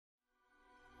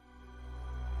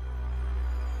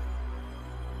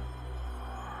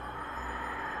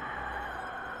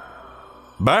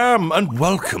Bam, and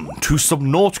welcome to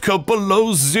Subnautica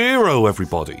Below Zero,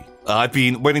 everybody. I've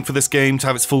been waiting for this game to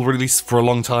have its full release for a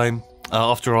long time,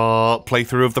 after our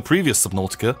playthrough of the previous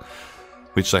Subnautica,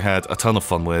 which I had a ton of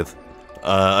fun with.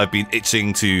 I've been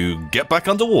itching to get back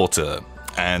underwater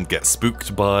and get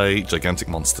spooked by gigantic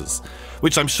monsters,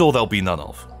 which I'm sure there'll be none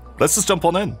of. Let's just jump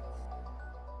on in.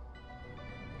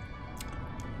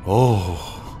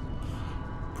 Oh,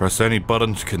 press any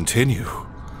button to continue.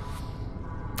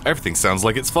 Everything sounds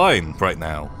like it's fine right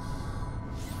now.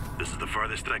 This is the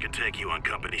farthest that I can take you on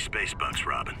company space bucks,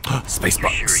 Robin. Space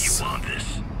bucks. You're sure you want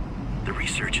this? The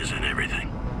research is in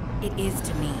everything. It is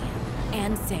to me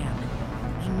and Sam.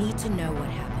 We need to know what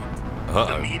happened.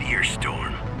 Uh-oh. The meteor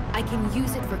storm. I can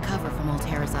use it for cover from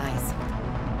Altera's eyes.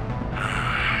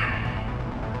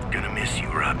 Gonna miss you,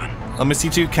 Robin. I'll miss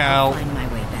you too, Cal. I'll find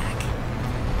my way back.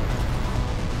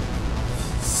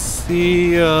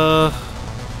 See,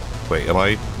 wait,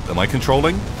 am I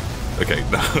controlling? Okay,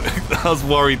 no, I was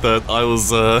worried that I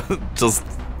was, just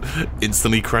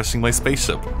instantly crashing my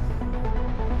spaceship.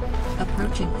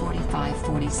 Approaching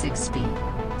 45-46 speed.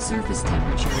 Surface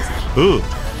temperatures. Ooh.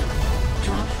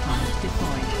 Drop pod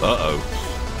deployed. Uh-oh.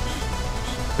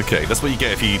 Okay, that's what you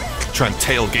get if you try and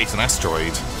tailgate an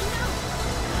asteroid.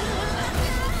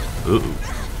 Ooh.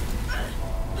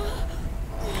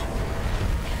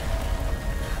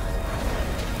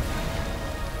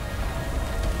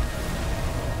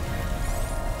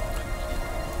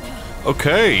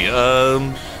 Okay,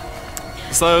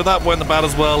 so that went about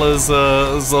as well as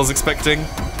I was expecting.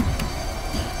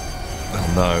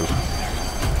 Oh no.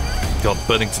 God,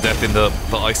 burning to death in the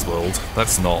ice world.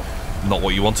 That's not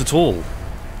what you want at all.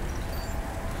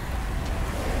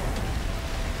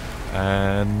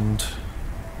 And...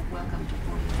 Welcome to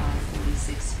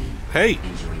 45-46 speed. Hey!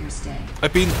 Enjoy your stay.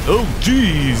 I've been... Oh,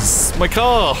 jeez! My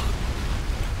car!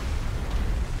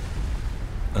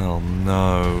 Oh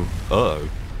no. Uh-oh.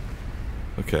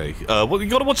 Okay, well, you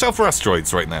gotta watch out for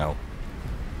asteroids right now.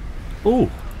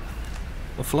 Oh,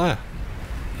 a flare.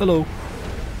 Hello.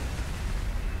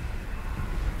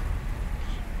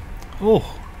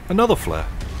 Oh, another flare.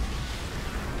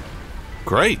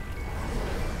 Great.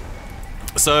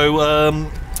 So,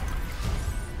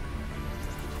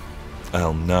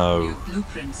 oh no. New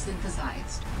blueprint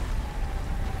synthesized.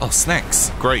 Oh,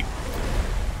 snacks. Great.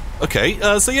 Okay,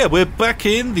 so yeah, we're back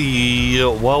in the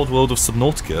wild world of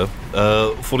Subnautica,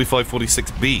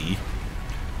 4546B.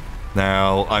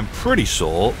 Now, I'm pretty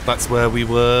sure that's where we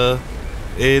were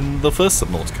in the first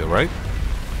Subnautica, right?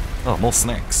 Oh, more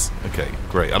snacks. Okay,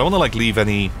 great. I don't want to like leave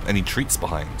any treats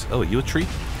behind. Oh, are you a treat?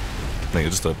 No, you're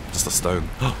just a stone.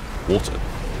 Water.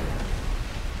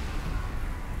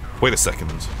 Wait a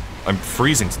second. I'm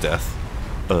freezing to death.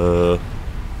 Do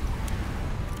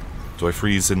I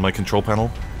freeze in my control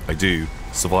panel? I do.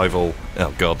 Survival.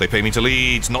 Oh god, they pay me to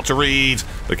lead, not to read!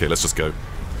 Okay, let's just go.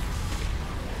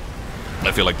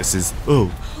 I feel like this is... Oh.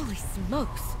 Holy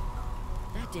smokes!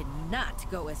 That did not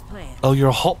go as planned. Oh, you're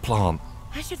a hot plant.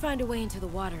 I should find a way into the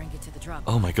water and get to the drop.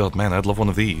 Oh my god, man, I'd love one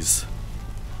of these.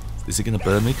 Is it gonna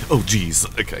burn me? Oh, jeez.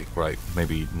 Okay, right.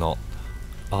 Maybe not.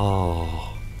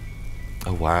 Oh.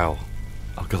 Oh, wow.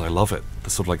 Oh god, I love it.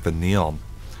 That's sort of like the neon.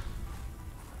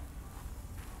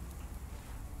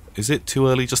 Is it too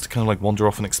early just to kind of like wander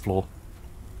off and explore?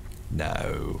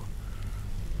 No.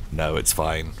 No, it's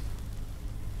fine.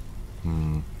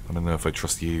 I don't know if I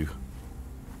trust you.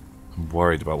 I'm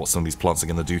worried about what some of these plants are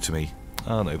going to do to me.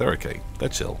 Oh no, they're okay. They're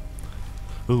chill.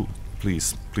 Ooh,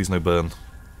 please. Please no burn.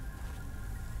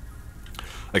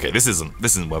 Okay, this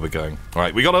isn't where we're going.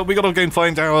 Alright, we gotta go and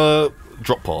find our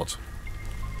drop pod.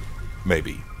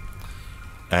 Maybe.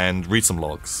 And read some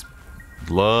logs.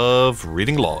 Love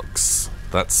reading logs.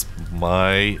 That's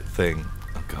my thing.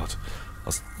 Oh god. I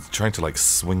was trying to like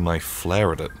swing my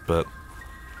flare at it, but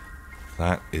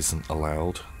that isn't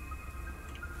allowed.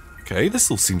 Okay,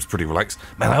 this all seems pretty relaxed.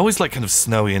 Man, I always like kind of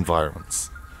snowy environments.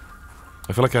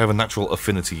 I feel like I have a natural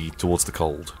affinity towards the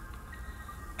cold.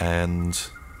 And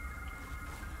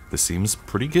this seems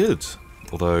pretty good.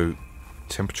 Although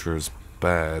temperature is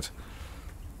bad.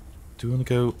 Do we want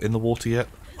to go in the water yet?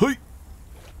 Hey!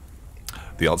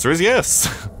 The answer is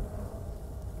yes!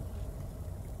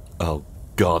 Oh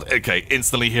god, okay,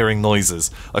 instantly hearing noises.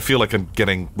 I feel like I'm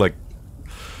getting, like,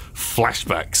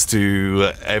 flashbacks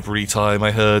to every time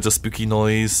I heard a spooky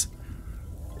noise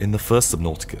in the first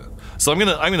Subnautica. So I'm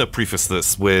gonna preface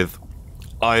this with,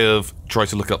 I have tried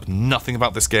to look up nothing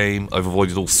about this game. I've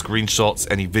avoided all screenshots,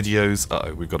 any videos.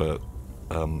 Uh-oh, we've gotta,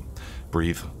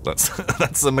 breathe.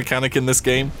 That's a mechanic in this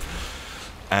game.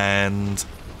 And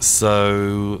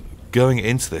so going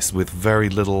into this with very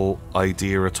little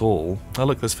idea at all. Oh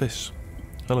look, there's fish.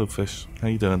 Hello, fish. How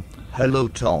you doing? Hello,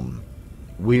 Tom.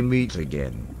 We meet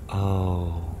again.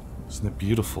 Oh, isn't it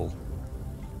beautiful?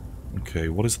 Okay,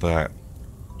 what is that?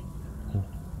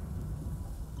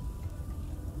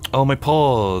 Oh, my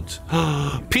pod!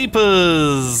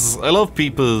 Peepers! I love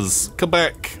peepers! Come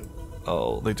back!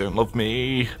 Oh, they don't love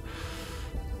me.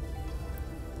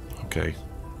 Okay.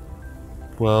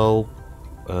 Well,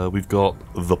 we've got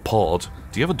the pod.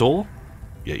 Do you have a door?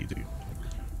 Yeah, you do.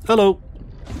 Hello!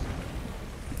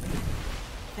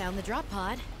 Found the drop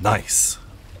pod. Nice.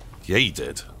 Yeah, you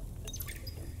did.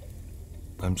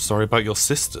 I'm sorry about your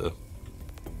sister.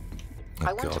 Oh,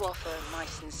 I want God. to offer my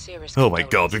sincerest Oh my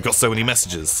God, we've got condolences so many to my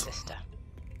messages. sister.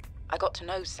 I got to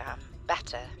know Sam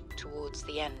better towards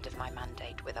the end of my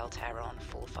mandate with Altera on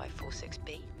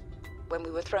 4546B, when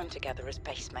we were thrown together as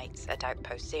basemates at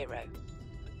Outpost Zero.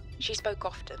 She spoke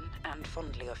often and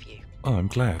fondly of you. Oh, I'm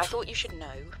glad. I thought you should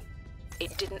know,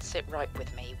 it didn't sit right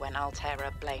with me when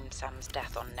Altera blamed Sam's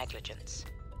death on negligence.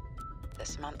 The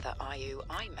Samantha Ayu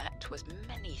I met was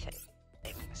many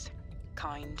things.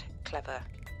 Kind, clever,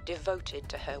 devoted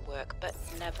to her work, but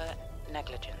never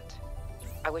negligent.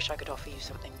 I wish I could offer you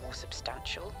something more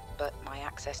substantial, but my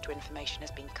access to information has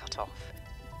been cut off.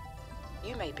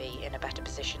 You may be in a better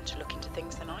position to look into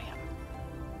things than I am.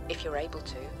 If you're able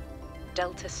to,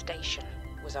 Delta Station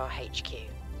was our HQ.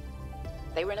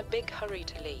 They were in a big hurry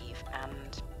to leave,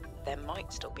 and there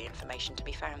might still be information to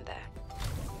be found there.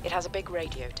 It has a big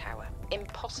radio tower,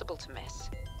 impossible to miss.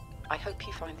 I hope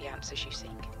you find the answers you seek.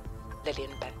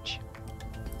 Lillian Bench.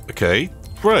 Okay,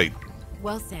 right.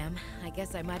 Well, Sam, I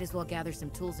guess I might as well gather some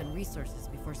tools and resources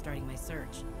before starting my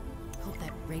search. Hope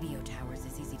that radio tower's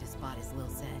as easy to spot as Lil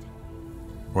said.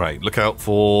 Right, look out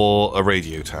for a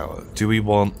radio tower. Do we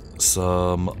want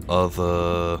some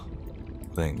other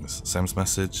things? Sam's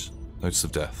message? Notice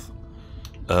of death.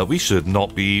 We should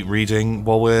not be reading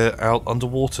while we're out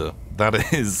underwater. That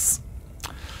is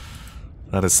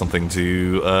something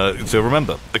to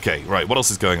remember. Okay, right, what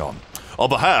else is going on? On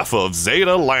behalf of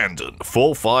Zeta Landon,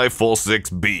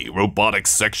 4546B, Robotics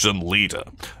Section Leader,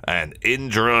 and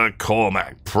Indra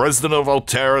Cormac, President of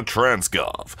Altera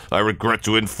Transgov, I regret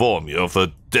to inform you of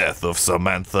the death of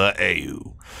Samantha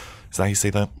Ayu. Is that how you say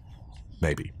that?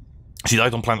 Maybe. She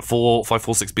died on planet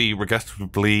 4546B,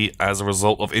 regrettably as a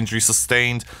result of injuries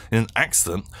sustained in an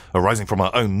accident arising from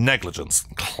her own negligence.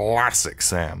 Classic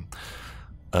Sam.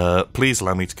 Please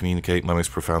allow me to communicate my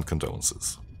most profound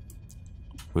condolences.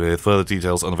 With further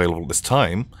details unavailable at this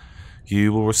time,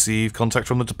 you will receive contact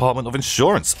from the Department of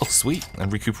Insurance. Oh, sweet.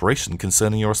 And recuperation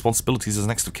concerning your responsibilities as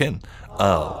next of kin.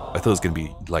 Oh, I thought it was going to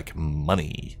be, like,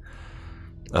 money.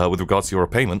 With regards to your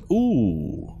repayment,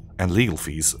 ooh, and legal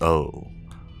fees, oh.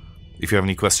 If you have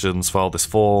any questions, file this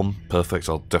form. Perfect,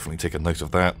 I'll definitely take a note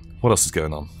of that. What else is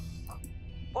going on?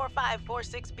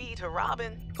 4546B to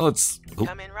Robin. Oh, it's... Oh,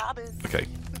 Come in, Robin. okay.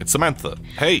 It's Samantha.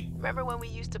 Hey! Remember when we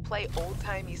used to play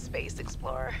old-timey Space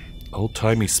Explorer?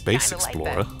 Old-timey Space Kinda like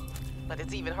Explorer? that, but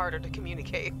it's even harder to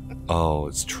communicate. Oh,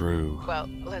 it's true. Well,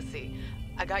 let's see.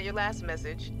 I got your last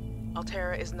message.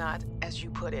 Altera is not, as you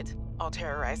put it,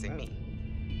 alterrorizing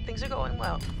me. Things are going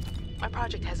well. My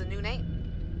project has a new name.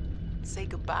 Say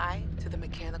goodbye to the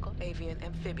mechanical avian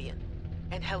amphibian.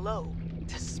 And hello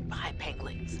to spy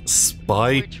penguins.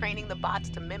 Spy We're training the bots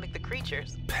to mimic the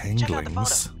creatures. Check out the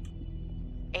penguins? photo.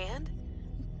 And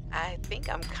I think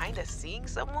I'm kind of seeing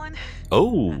someone.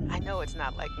 Oh, I know it's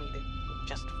not like me to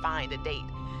just find a date.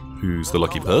 who's the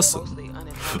lucky We're on a person? mostly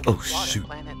uninhabited Oh, water shoot.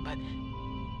 planet, but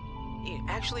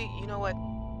actually, you know what?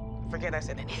 Forget I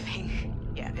said anything.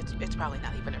 Yeah, it's probably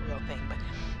not even a real thing, but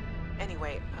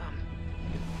anyway,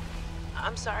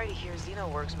 I'm sorry to hear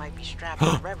Xenoworks might be strapped in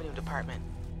the revenue department.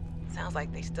 Sounds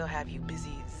like they still have you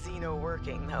busy Xeno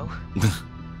working, though.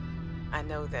 I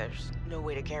know there's no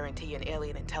way to guarantee an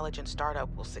alien intelligence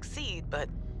startup will succeed, but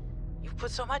you've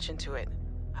put so much into it.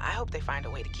 I hope they find a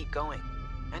way to keep going.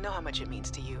 I know how much it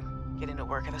means to you, getting to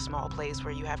work at a small place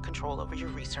where you have control over your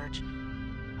research.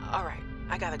 Alright,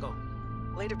 I gotta go.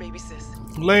 Later, baby sis.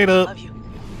 Later. Love you.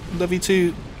 Love you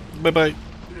too. Bye-bye.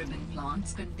 Ribbon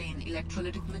plants contain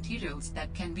electrolytic materials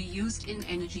that can be used in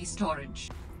energy storage.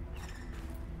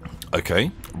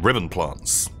 Okay, ribbon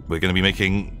plants. We're going to be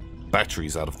making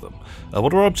batteries out of them.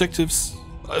 What are our objectives?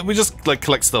 We just, like,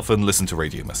 collect stuff and listen to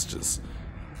radio messages.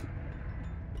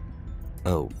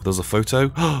 Oh, there's a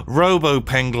photo?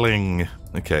 Robo-Pengling!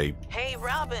 Okay, Hey,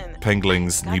 Robin.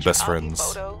 Pengling's Got new your best Augie friends.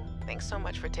 Photo. Thanks so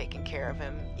much for taking care of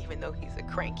him, even though he's a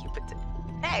cranky potato.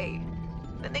 Hey,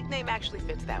 the nickname actually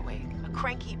fits that way. A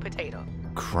cranky potato.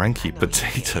 Cranky I know you can be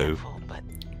potato. handful, but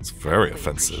It's I very really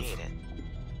offensive. appreciate it.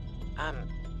 I'm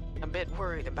a bit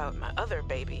worried about my other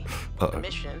baby, Uh-oh.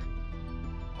 Mission.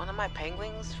 one of my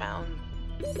penguins found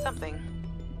something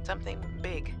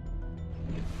big.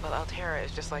 But Altera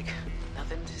is just like,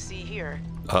 nothing to see here.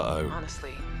 Uh-oh.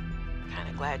 Honestly, kind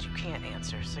of glad you can't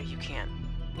answer, so you can't,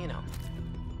 you know,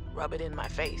 rub it in my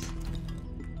face.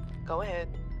 Go ahead,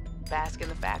 bask in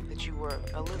the fact that you were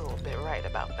a little bit right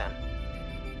about them.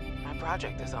 My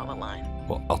project is on the line.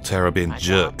 Well, Altera being My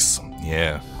jerks.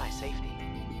 Yeah. My safety.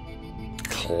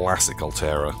 Classic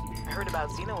Altera. I heard about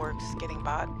Xenoworks getting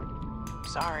bought.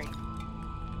 Sorry.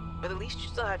 But at least you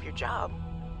still have your job.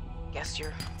 Guess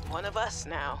you're one of us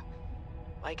now.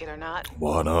 Like it or not.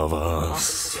 One of Welcome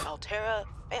us. to the Altera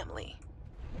family.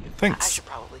 I Thanks. should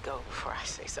probably go before I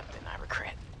say something I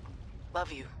regret.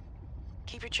 Love you.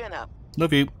 Keep your chin up.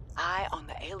 Love you. Eye on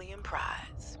the alien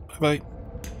prize. Bye-bye.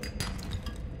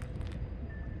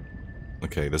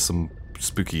 Okay, there's some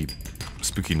spooky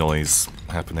noise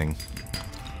happening.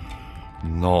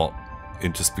 Not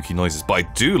into spooky noises, but I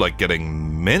do like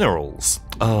getting minerals.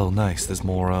 Oh, nice. There's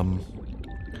more,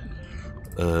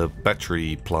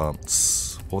 battery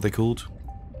plants. What are they called?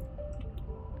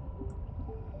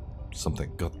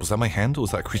 Something. God, was that my hand or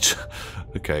was that a creature?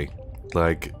 Okay.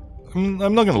 Like, I'm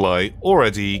not gonna lie.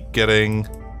 Already getting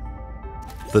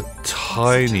the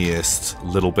tiniest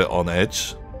little bit on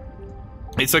edge.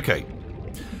 It's okay.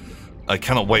 I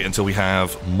cannot wait until we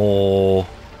have more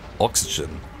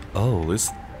oxygen. Oh,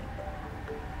 there's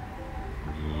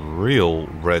real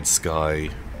red sky.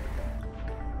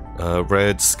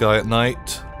 Red sky at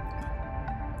night.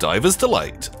 Diver's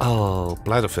delight. Oh,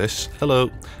 bladderfish. Hello.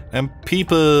 And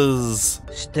peepers.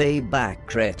 Stay back,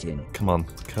 cretin. Come on,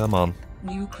 come on.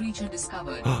 New creature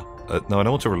discovered. No, I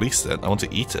don't want to release it. I want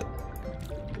to eat it.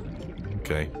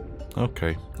 Okay.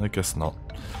 Okay, I guess not.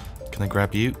 Can I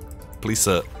grab you? Please,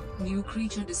 sir. New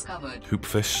creature discovered.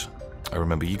 Hoopfish. I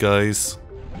remember you guys.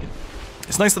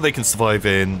 It's nice that they can survive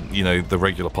in, you know, the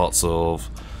regular parts of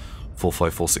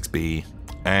 4546B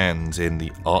and in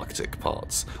the Arctic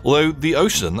parts. Although the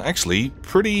ocean, actually,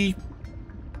 pretty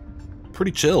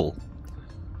chill.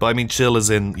 But I mean chill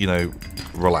as in, you know,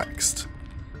 relaxed.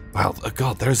 Wow, oh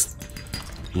god, there's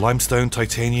limestone,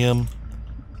 titanium.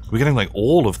 We're getting like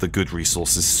all of the good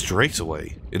resources straight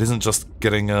away. It isn't just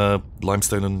getting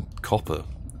limestone and copper,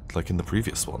 like in the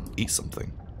previous one. Eat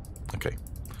something. Okay.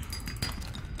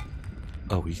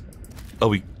 Oh,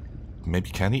 we maybe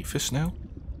can eat fish now?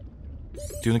 Do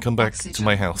you want to come back to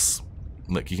my house?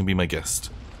 Look, you can be my guest.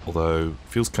 Although,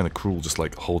 feels kind of cruel just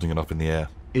like holding it up in the air.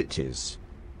 It is.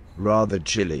 Rather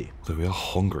chilly. Though we are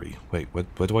hungry. Wait,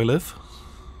 where do I live?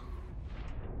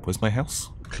 Where's my house?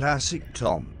 Classic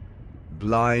Tom.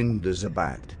 Blind as a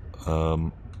bat. Oh,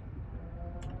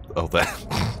 there.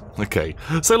 Okay.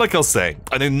 So like I was saying,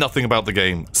 I know nothing about the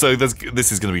game, so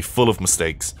this is going to be full of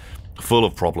mistakes, full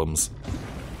of problems.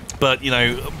 But, you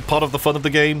know, part of the fun of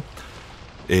the game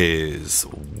is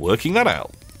working that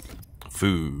out.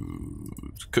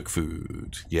 Food. Cook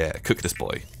food. Yeah, cook this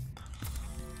boy.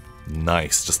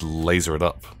 Nice. Just laser it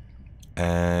up.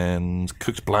 And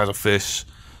cooked bladderfish.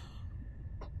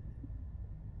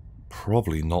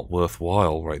 Probably not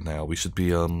worthwhile right now. We should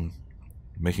be,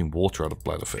 making water out of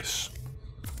bladderfish.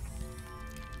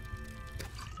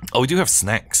 Oh, we do have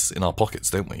snacks in our pockets,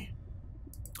 don't we?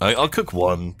 I'll cook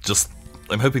one, just...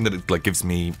 I'm hoping that it, like, gives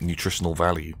me nutritional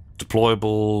value.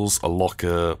 Deployables, a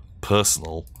locker,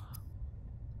 personal.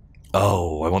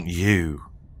 Oh, I want you.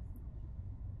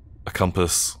 A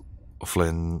compass,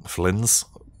 flins?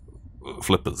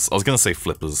 Flippers. I was gonna say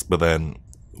flippers, but then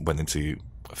went into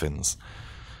fins.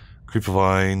 Creeper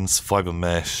vines, fiber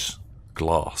mesh,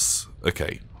 glass.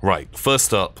 Okay, right.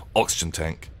 First up, oxygen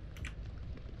tank.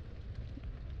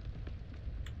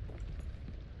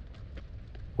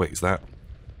 Wait, is that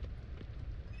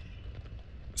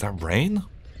rain?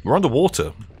 We're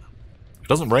underwater. It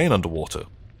doesn't rain underwater.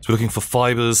 So we're looking for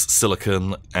fibers,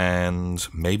 silicon, and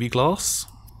maybe glass?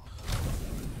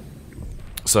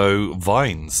 So,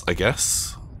 vines, I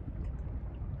guess.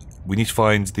 We need to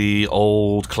find the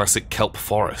old classic kelp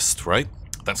forest, right?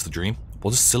 That's the dream. What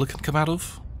does silicon come out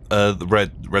of? The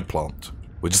red plant.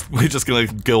 We're just gonna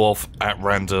go off at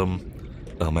random.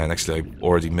 Oh man, actually I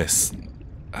already miss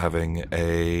having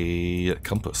a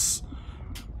compass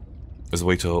as a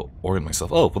way to orient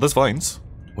myself. Oh, well there's vines.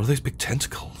 What are those big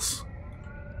tentacles?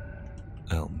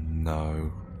 Oh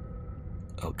no.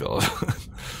 Oh god.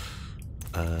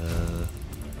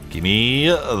 Give me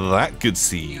that good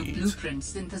seed. New blueprint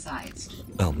synthesized.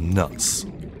 Oh, nuts.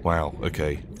 Wow,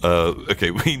 okay.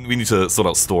 Okay, we need to sort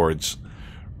out storage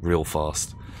real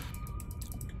fast.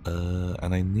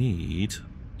 And I need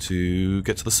to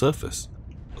get to the surface.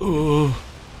 Oh.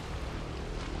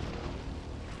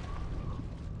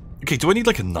 Okay, do I need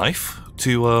like a knife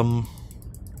to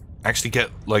actually get,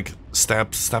 like,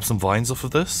 stab some vines off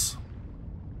of this?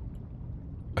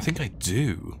 I think I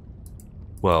do.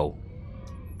 Well,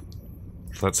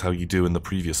 that's how you do in the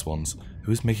previous ones.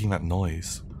 Who is making that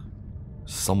noise?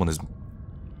 Someone is...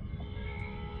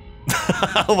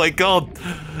 Oh my god!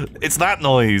 It's that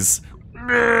noise!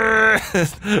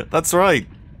 That's right.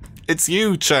 It's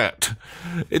you, chat.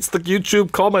 It's the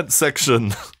YouTube comment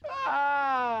section.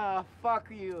 Ah, fuck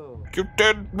you. You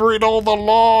didn't read all the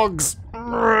logs.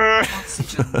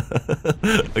 Oxygen.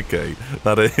 Okay,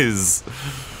 that is...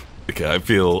 Okay, I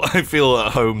feel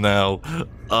at home now.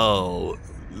 Oh,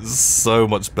 so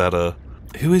much better.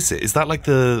 Who is it? Is that like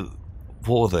the...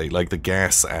 What are they? Like the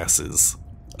gas asses?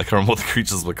 I can't remember what the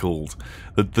creatures were called.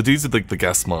 The dudes with the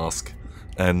gas mask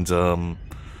and the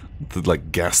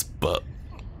like gas butt.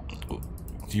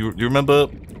 Do you remember?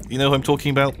 You know who I'm talking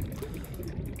about?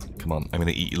 Come on, I'm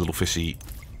gonna eat you, little fishy.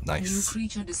 New Nice.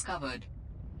 creature discovered.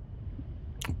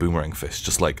 Boomerang fish.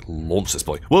 Just like launch this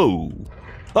boy. Whoa!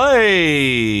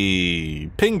 Hey!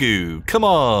 Pingu, come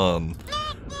on!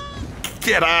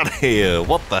 Get out of here!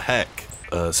 What the heck?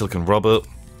 Silicon rubber.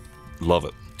 Love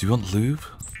it. Do you want lube?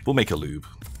 We'll make a lube.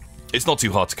 It's not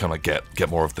too hard to kind of get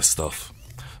more of this stuff.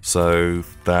 So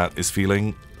that is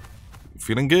feeling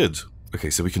good. Okay,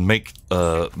 so we can make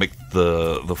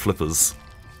the flippers,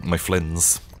 my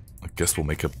flins. I guess we'll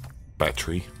make a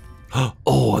battery.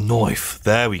 Oh, a knife.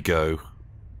 There we go.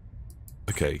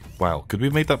 Okay, wow. Could we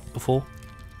have made that before?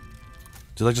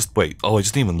 Did I just wait? Oh, I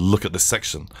just didn't even look at this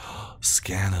section.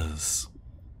 Scanners.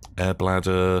 Air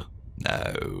bladder.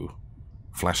 No.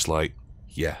 Flashlight.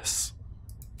 Yes.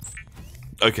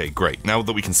 Okay, great. Now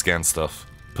that we can scan stuff.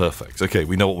 Perfect. Okay,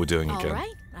 we know what we're doing again.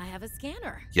 Alright, I have a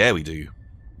scanner. Yeah, we do.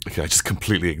 Okay, I just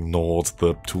completely ignored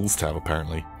the tools tab,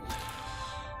 apparently.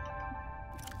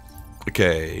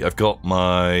 Okay, I've got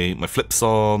my flips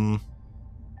on.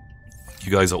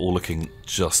 You guys are all looking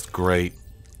just great.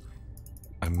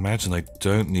 I imagine I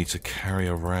don't need to carry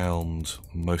around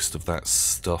most of that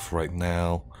stuff right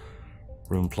now.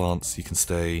 Room plants, you can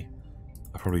stay.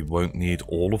 I probably won't need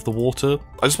all of the water.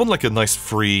 I just want like a nice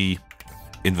free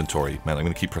inventory. Man, I'm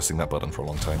going to keep pressing that button for a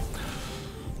long time.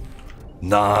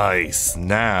 Nice!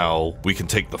 Now we can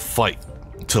take the fight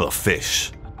to the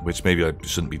fish. Which maybe I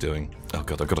shouldn't be doing. Oh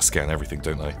god, I've got to scan everything,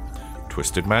 don't I?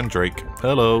 Twisted Mandrake.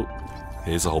 Hello!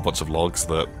 Here's a whole bunch of logs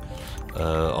that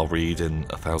I'll read in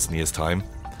 1,000 years' time.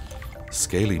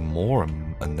 Scaly more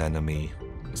anemone.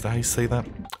 Is that how you say that?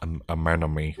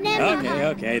 Anemone.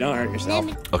 Okay, don't hurt yourself.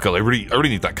 Oh god, I really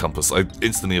need that compass. I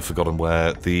instantly have forgotten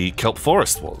where the kelp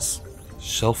forest was.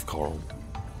 Shelf coral.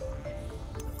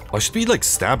 I should be like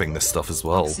stabbing this stuff as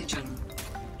well. Oxygen.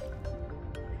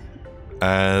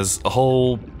 As a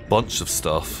whole bunch of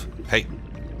stuff. Hey.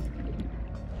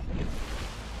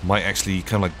 Might actually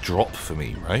kind of like drop for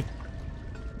me, right?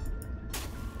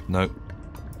 No.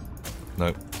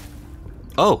 No.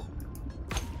 Oh.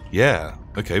 Yeah.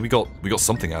 Okay, we got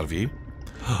something out of you.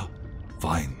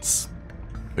 Vines.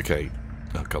 Okay.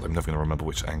 Oh god, I'm never gonna remember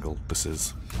which angle this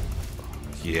is.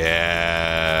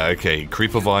 Yeah. Okay,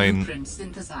 creeper vine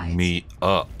me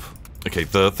up. Okay,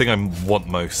 the thing I want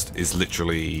most is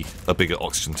literally a bigger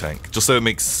oxygen tank, just so it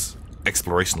makes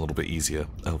exploration a little bit easier.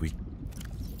 Oh, we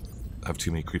have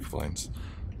too many creeper vines.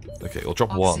 Okay, I'll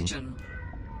drop Oxygen. one.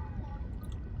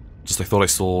 Just I thought I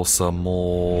saw some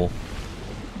more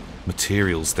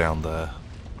materials down there.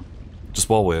 Just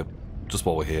while we're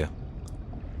here.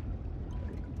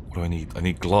 What do I need? I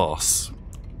need glass,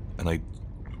 and I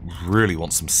really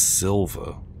want some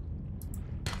silver.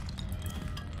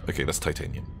 Okay, that's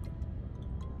titanium.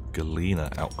 Galena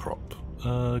outcrop.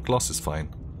 Glass is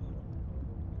fine.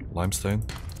 Limestone?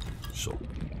 Sure.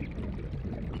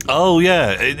 Oh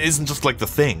yeah, it isn't just like the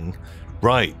thing.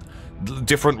 Right.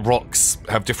 Different rocks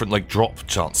have different like drop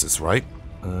chances, right?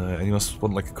 Anyone else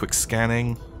want like a quick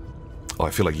scanning? Oh,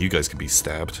 I feel like you guys can be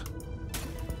stabbed.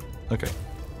 Okay.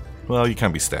 Well, you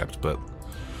can be stabbed, but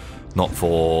not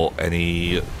for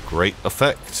any great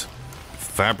effect.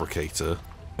 Fabricator.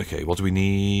 Okay, what do we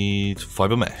need?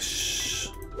 Fiber mesh.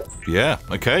 Yeah,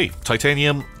 okay.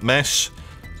 Titanium mesh.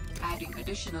 Adding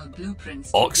additional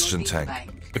blueprints to Oxygen your tank.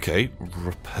 bank. Okay,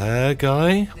 repair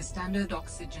guy. The standard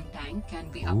oxygen tank can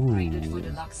be upgraded for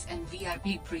deluxe and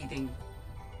VIP breathing.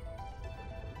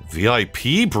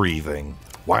 VIP breathing.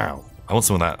 Wow. I want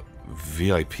some of that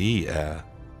VIP air.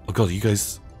 Oh god, are you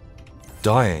guys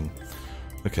dying?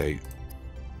 Okay.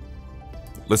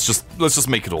 Let's just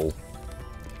make it all.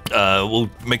 We'll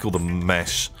make all the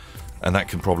mesh, and that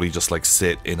can probably just like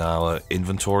sit in our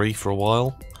inventory for a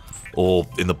while, or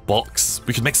in the box.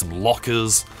 We can make some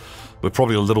lockers. We're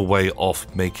probably a little way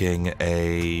off making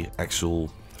a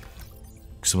actual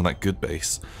some of that good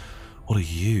base. What are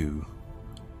you?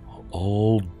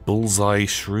 Old bullseye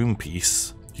shroom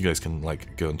piece. You guys can,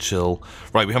 like, go and chill.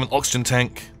 Right, we have an oxygen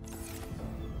tank.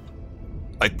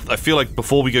 I feel like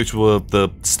before we go to the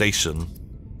station,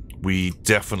 we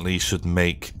definitely should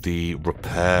make the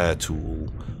repair tool.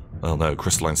 Oh no,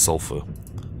 crystalline sulfur.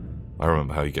 I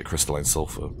remember how you get crystalline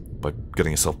sulfur. By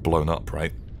getting yourself blown up,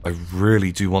 right? I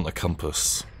really do want a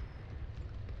compass.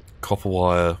 Copper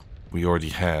wire we already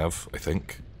have, I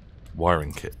think.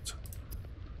 Wiring kit.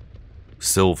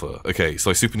 Silver. Okay,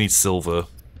 so I super need silver,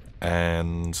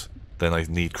 and then I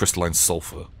need crystalline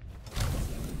sulfur.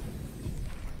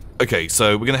 Okay,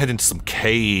 so we're gonna head into some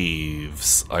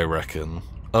caves, I reckon.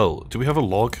 Oh, do we have a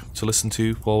log to listen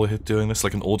to while we're doing this?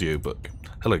 Like an audiobook.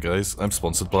 Hello guys, I'm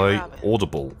sponsored by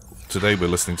Audible. Today we're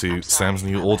listening to Sam's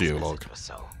new audio log.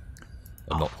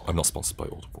 I'm not sponsored by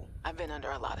Audible. I've been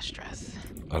under a lot of stress.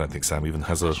 I don't think Sam even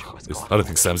has a. I don't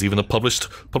think Sam's even a published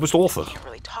author. Can't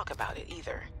really talk about it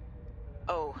either.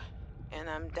 Oh, and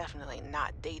I'm definitely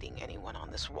not dating anyone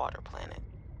on this water planet.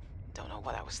 Don't know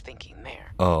what I was thinking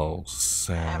there. Oh,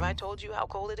 Sam. Have I told you how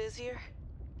cold it is here?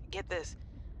 Get this.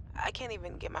 I can't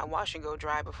even get my wash and go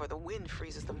dry before the wind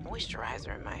freezes the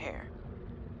moisturizer in my hair.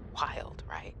 Wild,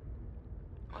 right?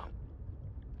 Well,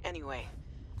 anyway,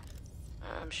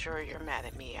 I'm sure you're mad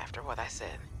at me after what I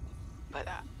said, but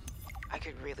I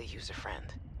could really use a friend.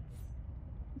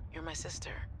 You're my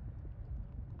sister.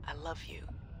 I love you.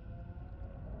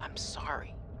 I'm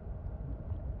sorry.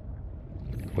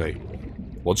 Wait,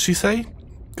 what'd she say?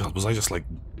 God, was I just like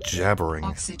jabbering?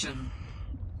 Oxygen.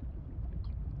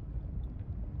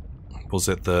 Was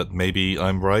it that maybe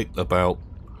I'm right about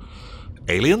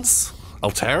aliens?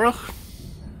 Altera?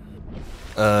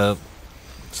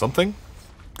 Something?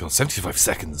 God, 75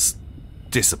 seconds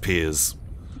disappears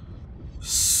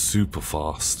super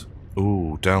fast.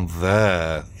 Ooh, down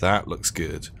there. That looks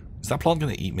good. Is that plant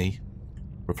gonna eat me?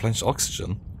 Replenish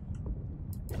oxygen?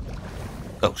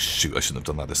 Oh shoot, I shouldn't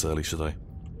have done that this early, should I?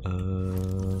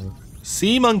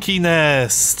 Sea monkey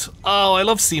nest! Oh, I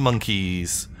love sea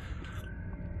monkeys!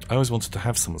 I always wanted to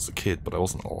have some as a kid, but I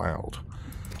wasn't allowed.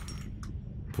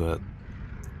 But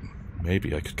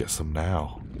maybe I could get some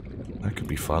now. That could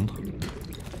be fun.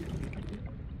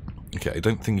 Okay, I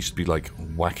don't think you should be like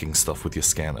whacking stuff with your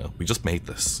scanner. We just made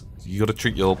this. You gotta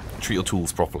treat your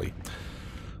tools properly.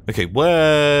 Okay,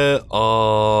 where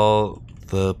are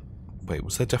the... Wait,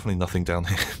 was there definitely nothing down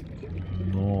here?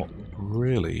 Not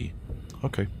really.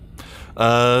 Okay.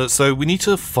 So we need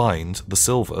to find the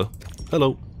silver.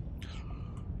 Hello.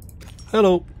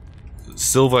 Hello.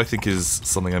 Silver, I think, is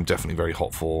something I'm definitely very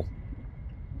hot for.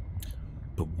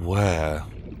 But where?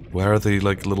 Where are the,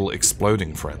 like, little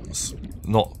exploding friends?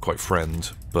 Not quite friend,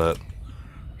 but,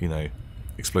 you know,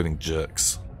 exploding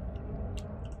jerks.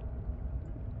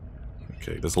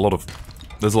 Okay, there's a lot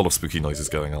of spooky noises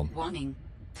going on. Warning.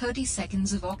 30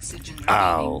 seconds of oxygen remaining.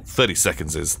 Ow, 30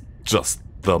 seconds is just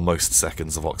the most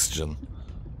seconds of oxygen.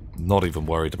 Not even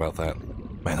worried about that.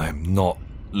 Man, I'm not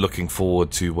looking forward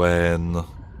to when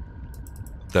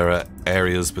there are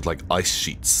areas with like ice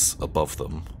sheets above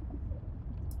them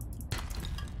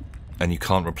and you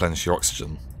can't replenish your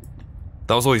oxygen.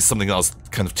 That was always something that I was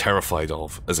kind of terrified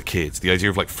of as a kid. The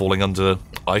idea of like falling under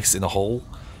ice in a hole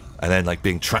and then like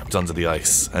being trapped under the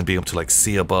ice and being able to like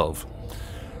see above.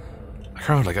 I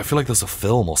can't remember, like, I feel like there's a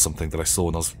film or something that I saw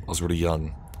when I was really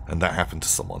young and that happened to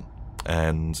someone.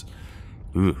 And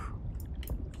ooh,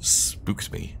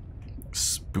 spooked me.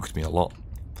 Spooked me a lot.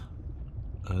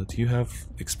 Do you have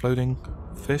exploding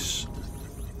fish?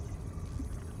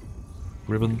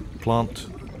 Ribbon plant?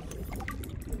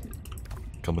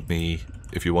 Come with me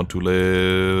if you want to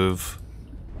live.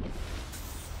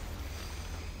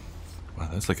 Wow,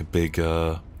 that's like a big,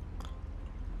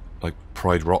 like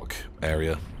Pride Rock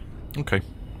area. Okay.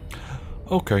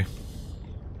 Okay.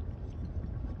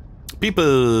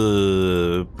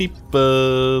 Beeper!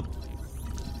 Beeper!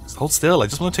 Hold still, I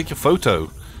just want to take your photo.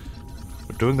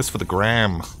 We're doing this for the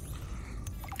gram.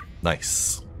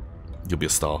 Nice. You'll be a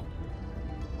star.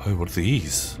 Oh, what are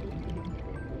these?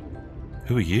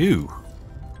 Who are you?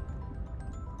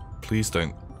 Please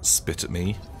don't spit at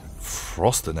me.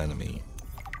 Frost an enemy.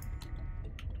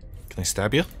 Can I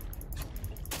stab you?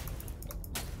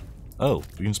 Oh,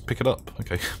 you can just pick it up.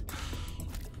 Okay.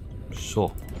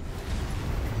 Sure.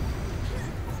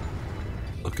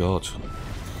 Oh god.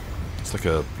 It's like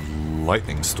a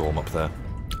lightning storm up there.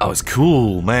 Oh, it's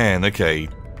cool, man. Okay.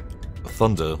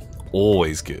 Thunder,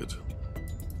 always good.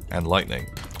 And lightning,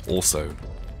 also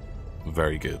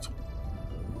very good.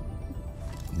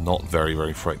 Not very,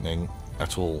 very frightening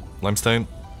at all. Limestone,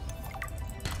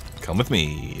 come with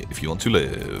me if you want to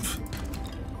live.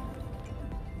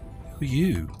 Who are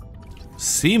you?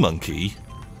 Sea monkey?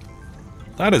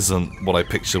 That isn't what I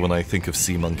picture when I think of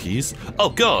sea monkeys. Oh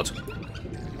god!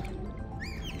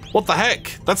 What the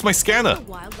heck? That's my scanner! The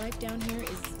wildlife down here is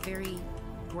very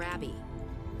grabby.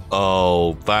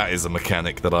 Oh, that is a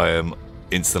mechanic that I am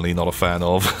instantly not a fan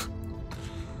of.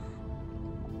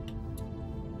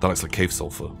 That looks like cave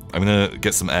sulfur. I'm gonna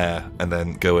get some air and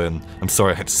then go in. I'm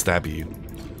sorry I had to stab you.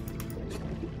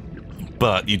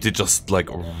 But you did just, like,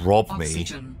 rob me.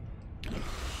 Oxygen.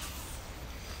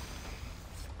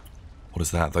 What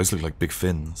is that? Those look like big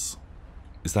fins.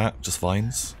 Is that just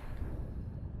vines?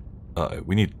 Uh-oh,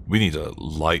 we need a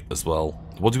light as well.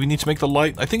 What do we need to make the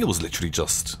light? I think it was literally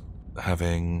just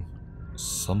having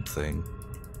something.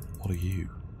 What are you?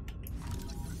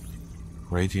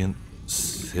 Radiant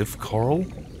sieve coral?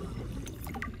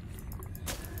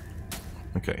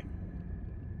 Okay.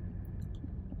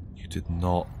 You did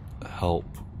not help.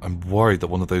 I'm worried that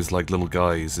one of those like little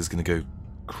guys is going to go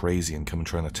crazy and come and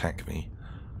try and attack me.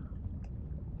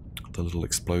 The little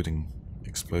exploding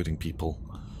people.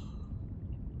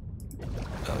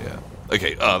 Oh yeah.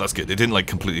 Okay, that's good. It didn't like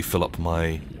completely fill up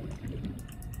my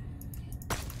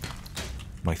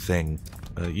thing.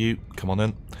 You, come on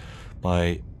in.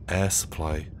 My air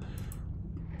supply.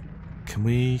 Can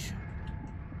we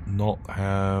not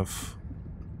have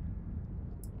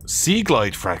sea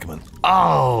glide fragment?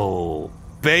 Oh,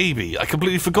 baby! I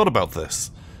completely forgot about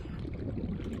this.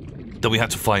 That we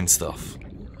had to find stuff.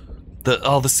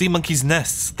 The sea monkey's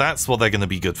nests. That's what they're going to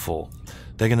be good for.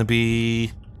 They're going to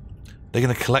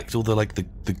collect all the like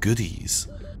the goodies.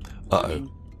 Uh-oh.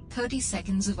 30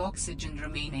 seconds of oxygen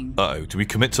remaining. Uh-oh. Do we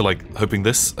commit to like hoping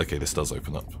this? Okay, this does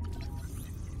open up.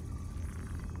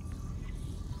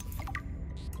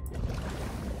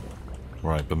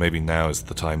 Right, but maybe now is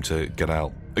the time to get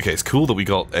out. Okay, it's cool that we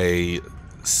got a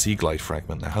sea glide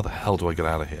fragment. Now, how the hell do I get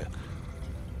out of here?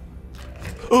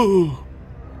 Oh!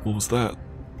 What was that?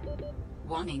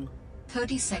 Warning.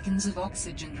 30 seconds of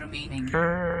oxygen remaining.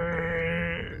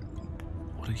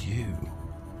 What are you?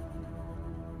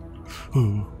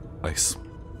 Oh, ice.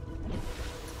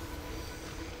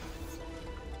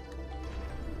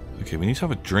 Okay, we need to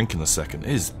have a drink in a second.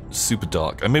 It is super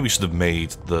dark. I maybe should have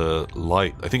made the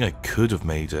light. I think I could have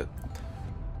made it.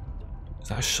 Is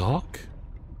that a shark?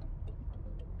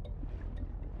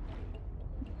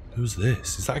 Who's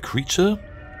this? Is that a creature?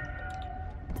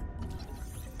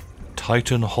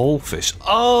 Titan holefish.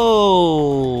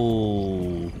 Oh!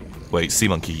 Wait, sea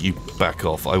monkey, you back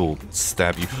off. I will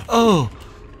stab you. Oh!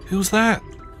 Who's that?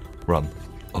 Run.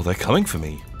 Oh, they're coming for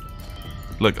me.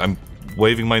 Look, I'm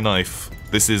waving my knife.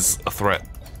 This is a threat.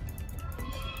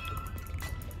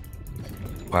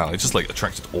 Wow, it just like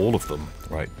attracted all of them.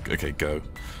 Right, okay, go.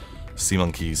 Sea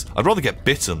monkeys. I'd rather get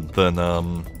bitten than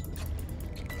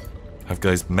have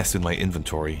guys mess with my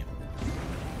inventory.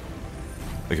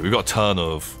 Okay, we've got a ton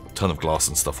of glass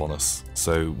and stuff on us,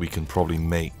 so we can probably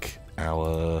make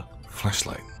our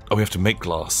flashlight. Oh, we have to make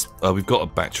glass. We've got a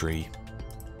battery.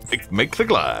 Make the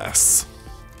glass.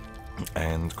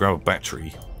 And grab a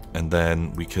battery, and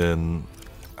then we can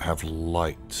have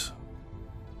light.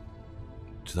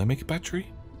 Did I make a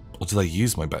battery? Or did I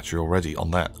use my battery already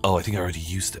on that? Oh, I think I already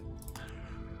used it.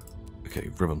 Okay,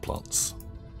 ribbon plants.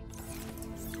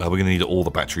 We're going to need all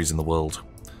the batteries in the world.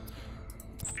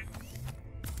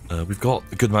 We've got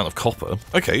a good amount of copper.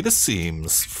 Okay, this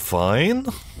seems fine.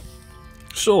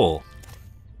 Sure.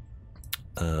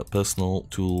 Personal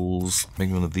tools.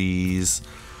 Make one of these.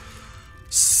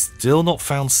 Still not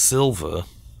found silver.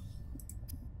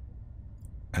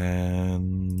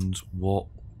 And what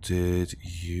did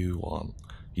you want?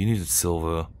 You needed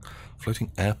silver.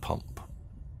 Floating air pump.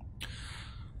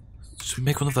 Should we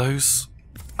make one of those?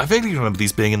 I vaguely remember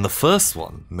these being in the first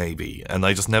one, maybe, and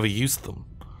I just never used them.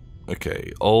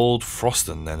 Okay, old frost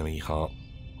anemone heart.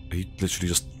 Are you literally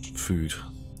just food?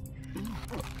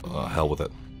 Oh, hell with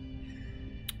it.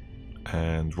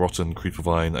 And rotten creeper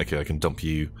vine. Okay, I can dump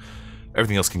you.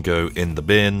 Everything else can go in the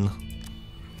bin.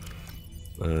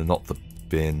 Not the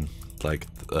bin, like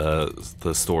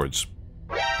the storage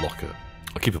locker.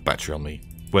 I'll keep a battery on me.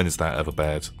 When is that ever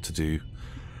bad to do?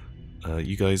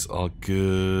 You guys are good.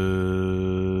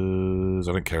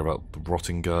 I don't care about the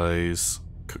rotting guys.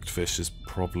 Cooked fish is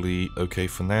probably okay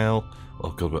for now.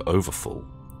 Oh god, we're overfull.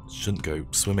 Shouldn't go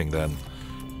swimming then.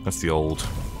 That's the old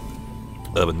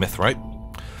urban myth, right?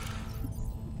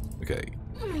 Okay.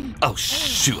 Oh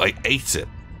shoot, I ate it.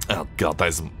 Oh god, that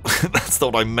isn't that's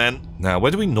not what I meant. Now,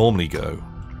 where do we normally go?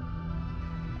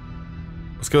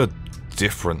 Let's go a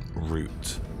different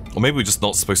route. Or maybe we're just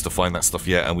not supposed to find that stuff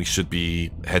yet and we should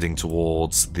be heading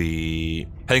towards the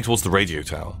radio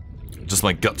tower. Just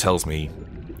my gut tells me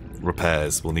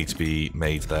repairs will need to be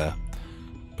made there.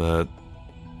 But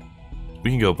we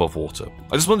can go above water.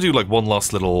 I just want to do like one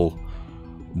last little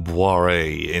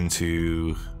soiree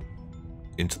into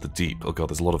the deep. Oh god,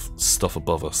 there's a lot of stuff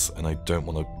above us, and I don't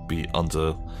want to be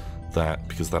under that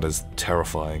because that is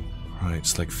terrifying. Right,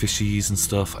 just like fishies and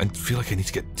stuff. I feel like I need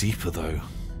to get deeper though.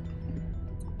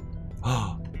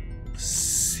 Oh,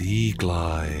 sea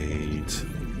glide.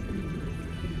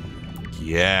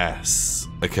 Yes.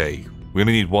 Okay, we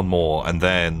only need one more, and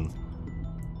then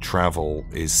travel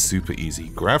is super easy.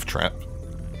 Grav trap.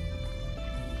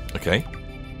 Okay.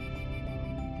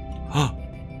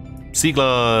 Sea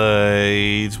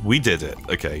glide. We did it.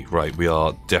 Okay, right. We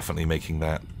are definitely making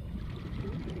that.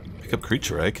 Pick up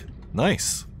creature egg.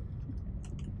 Nice.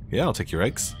 Yeah, I'll take your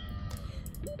eggs.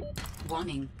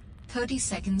 Warning. 30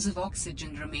 seconds of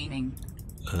oxygen remaining.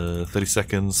 30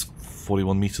 seconds,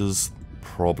 41 meters.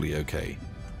 Probably okay.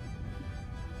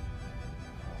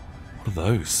 What are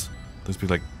those? Those be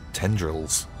like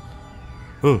tendrils.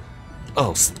 Oh,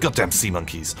 goddamn sea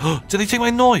monkeys. Did they take my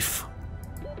knife?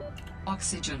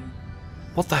 Oxygen.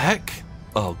 What the heck?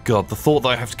 Oh god, the thought that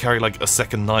I have to carry like a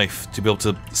second knife to be able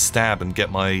to stab and get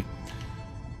my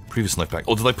previous knife back.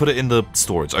 Or did I put it in the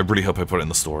storage? I really hope I put it in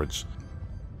the storage.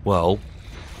 Well.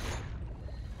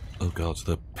 Oh god,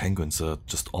 the penguins are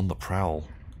just on the prowl.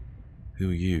 Who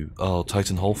are you? Oh,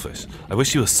 Titan Holefish. I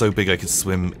wish you were so big I could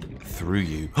swim through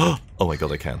you. Oh my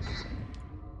god, I can.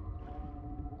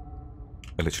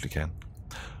 I literally can.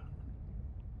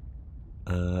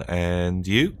 And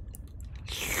you?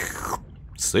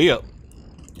 See ya.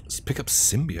 Let's pick up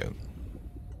Symbiote.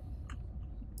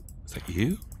 Is that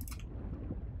you?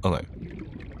 Oh no.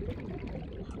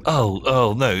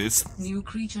 Oh no, it's... New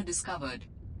creature discovered.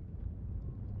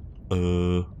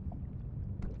 Oh,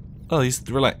 he's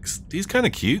relaxed. He's kind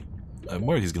of cute. I'm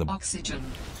worried he's gonna Oxygen.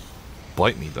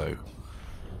 Bite me though.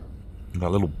 That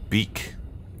little beak.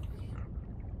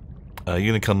 You're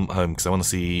gonna come home because I want to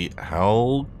see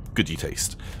how good you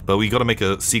taste. But we got to make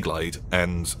a sea glide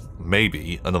and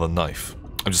maybe another knife.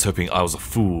 I'm just hoping I was a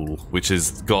fool, which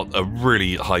has got a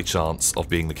really high chance of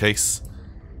being the case.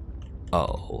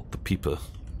 Oh, the peeper.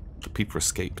 The peeper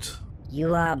escaped.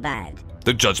 You are bad.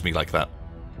 Don't judge me like that.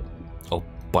 Oh,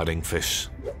 biting fish.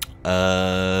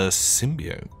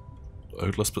 Symbiote.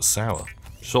 Odorless but sour.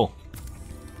 Sure.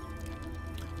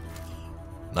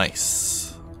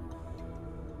 Nice.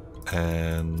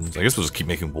 And I guess we'll just keep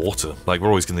making water. Like, we're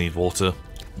always going to need water.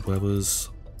 Where was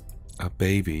our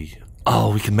baby?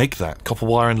 Oh, we can make that. Copper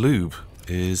wire and lube.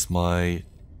 Is my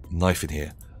knife in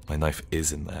here? My knife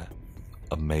is in there.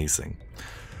 Amazing.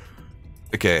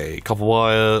 Okay, copper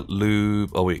wire,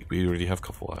 lube. Oh wait, we already have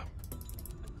copper wire.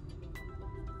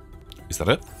 Is that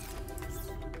it?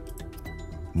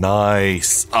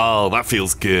 Nice. Oh, that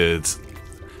feels good.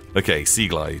 Okay, sea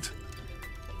glide.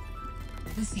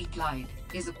 The Sea Glide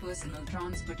is a personal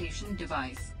transportation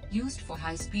device used for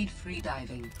high-speed free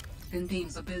diving.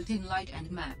 Contains a built-in light and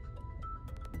map.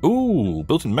 Ooh,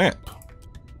 built-in map.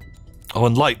 Oh,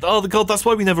 and light. Oh, god, that's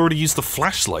why we never really used the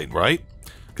flashlight, right?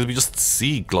 Because we just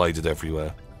sea glided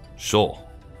everywhere. Sure.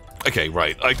 Okay,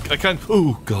 right. I can't...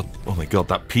 Oh, god. Oh my god,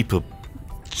 that peeper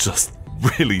just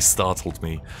really startled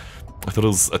me. I thought it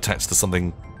was attached to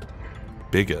something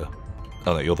bigger.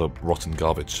 Oh no, you're the rotten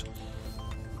garbage.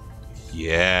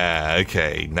 Yeah,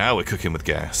 okay. Now we're cooking with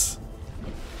gas.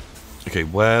 Okay,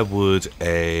 where would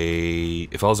a...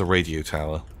 If I was a radio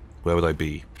tower, where would I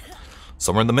be?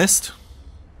 Somewhere in the mist?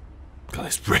 God,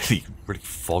 it's really, really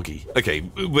foggy. Okay,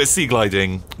 we're sea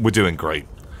gliding. We're doing great.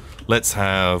 Let's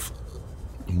have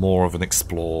more of an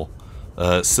explore.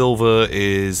 Silver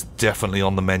is definitely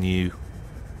on the menu.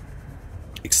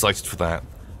 Excited for that.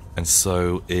 And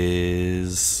so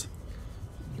is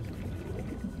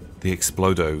the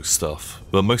Explodo stuff.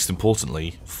 But most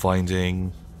importantly,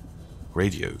 finding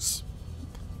radios.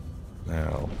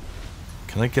 Now,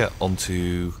 can I get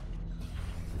onto...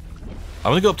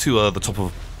 I'm gonna go up to the top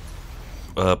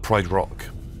of Pride Rock.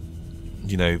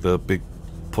 You know, the big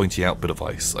pointy out bit of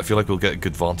ice. I feel like we'll get a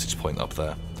good vantage point up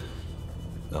there.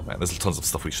 Oh man, there's tons of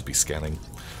stuff we should be scanning.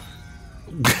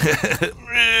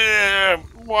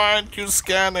 Why aren't you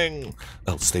scanning?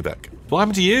 Oh, stay back. What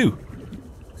happened to you?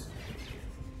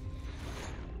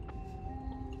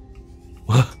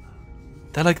 What?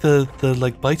 They're like the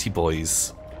like bitey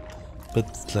boys,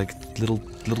 but like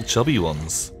little chubby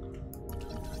ones.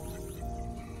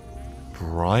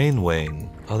 Brine Wing.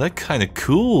 Oh, they're kind of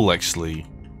cool, actually.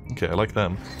 Okay, I like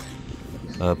them.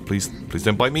 Please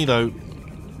don't bite me, though.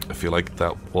 I feel like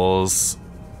that was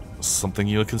something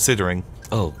you were considering.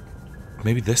 Oh,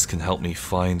 maybe this can help me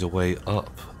find a way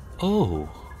up. Oh.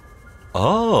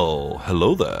 Oh,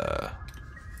 hello there.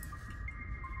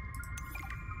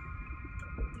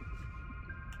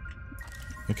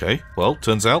 Okay, well,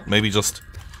 turns out maybe just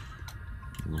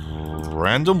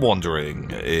random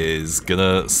wandering is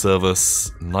gonna serve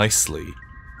us nicely.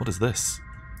 What is this?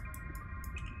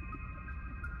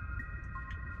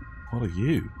 What are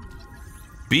you?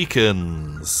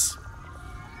 Beacons!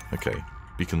 Okay,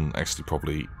 beacon actually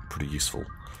probably pretty useful.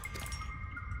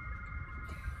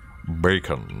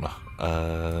 Bacon.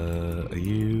 Are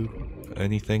you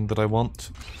anything that I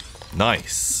want?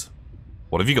 Nice!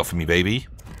 What have you got for me, baby?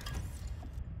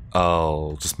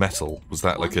 Oh, just metal. Was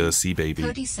that like a sea baby?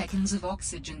 30 seconds of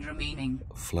oxygen remaining.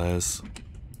 Flares.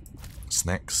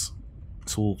 Snacks.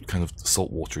 It's all kind of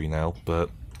saltwatery now, but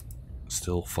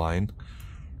still fine.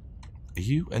 Are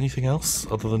you anything else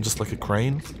other than just like a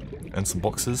crane and some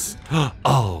boxes?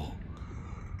 Oh!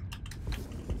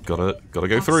 Gotta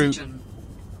go through.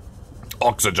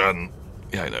 Oxygen!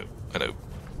 Yeah, I know.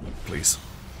 Please.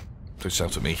 Don't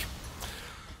shout at me.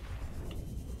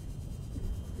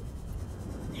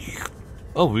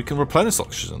 Oh, we can replenish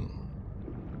oxygen.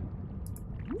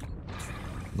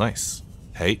 Nice.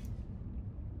 Hey.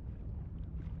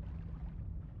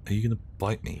 Are you gonna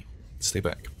bite me? Stay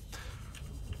back.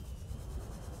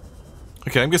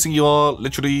 Okay, I'm guessing you are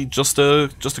literally just a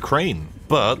crane,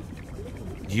 but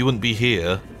you wouldn't be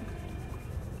here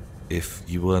if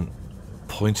you weren't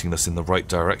pointing us in the right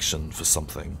direction for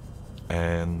something.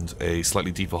 And a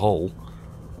slightly deeper hole.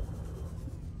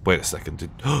 Wait a second,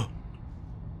 are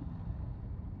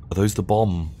those the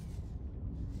bomb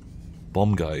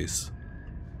guys?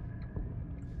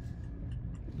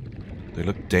 They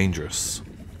look dangerous.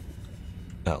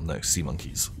 Oh no, sea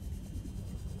monkeys.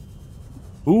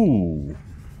 Ooh.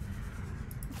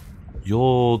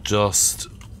 You're just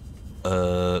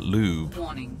lube.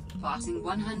 Warning, passing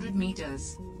 100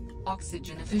 meters.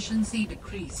 Oxygen efficiency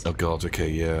decreased. Oh god, okay,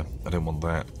 yeah. I don't want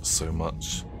that so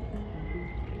much.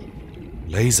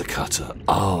 Laser cutter.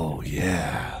 Oh,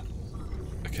 yeah.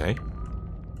 Okay.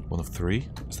 1 of 3.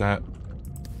 Is that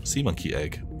sea monkey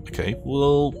egg? Okay,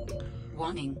 well...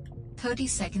 Warning, 30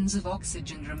 seconds of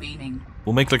oxygen remaining.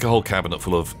 We'll make like a whole cabinet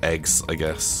full of eggs, I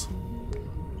guess.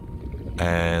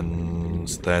 And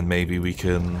then maybe we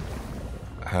can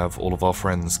have all of our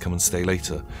friends come and stay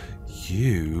later.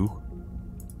 You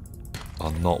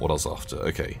are not what I was after.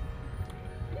 Okay.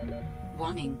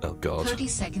 Warning. Oh god. 30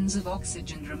 seconds of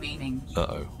oxygen remaining.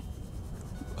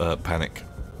 Uh-oh. Panic.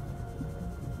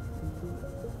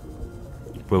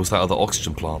 Where was that other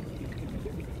oxygen plant?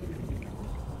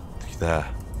 There.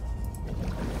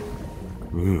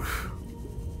 Oof.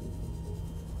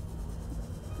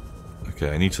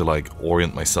 Okay, I need to like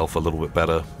orient myself a little bit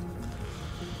better.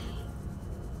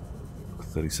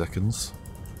 30 seconds.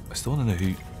 I still want to know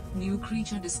who... New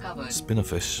creature discovered.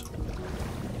 Spinnerfish.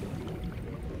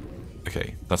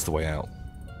 Okay, that's the way out.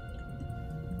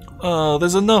 Oh,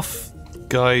 there's enough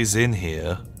guys in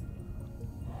here.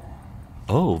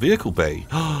 Oh, vehicle bay.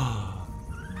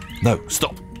 No,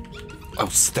 stop. I'll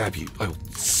stab you. I'll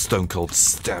stone cold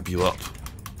stab you up.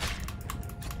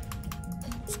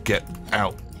 Get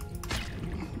out.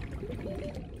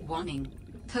 Warning.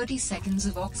 30 seconds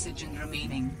of oxygen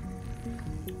remaining.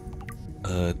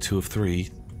 2 of 3.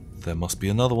 There must be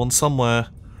another one somewhere.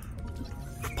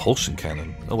 Propulsion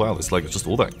cannon. Oh wow, there's like just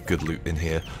all that good loot in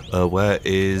here. Where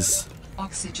is...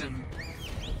 Oxygen.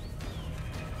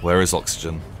 Where is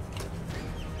oxygen?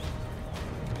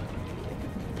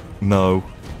 No.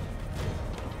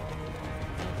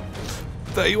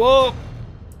 There you are!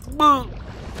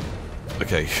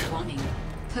 Okay. Warning.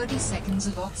 30 seconds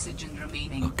of oxygen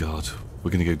remaining. Oh god. We're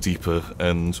gonna go deeper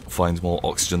and find more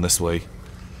oxygen this way.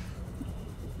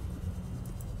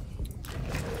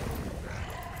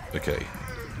 Okay.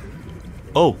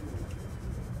 Oh!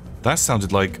 That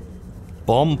sounded like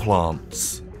bomb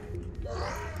plants.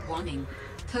 Warning.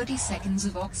 30 seconds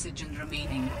of oxygen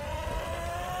remaining.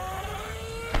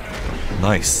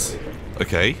 Nice.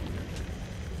 Okay.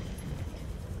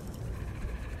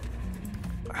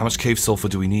 How much cave sulfur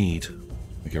do we need?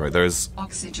 Okay, right, there's...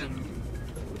 Oxygen.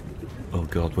 Oh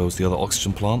god, where was the other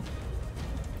oxygen plant?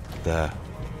 There.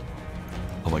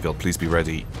 Oh my god, please be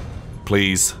ready.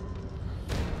 Please.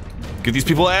 Give these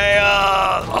people air!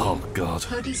 Oh god.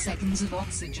 30 seconds of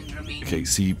oxygen remaining. Okay,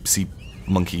 sea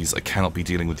monkeys, I cannot be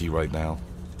dealing with you right now.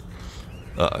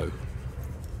 Uh-oh.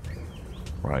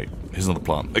 Right, here's another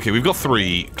plant. Okay, we've got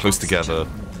 3 close together.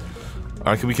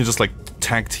 I reckon we can just, like,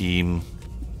 tag team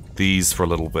these for a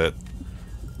little bit.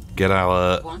 Get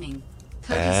our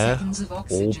air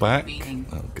all back. Remaining.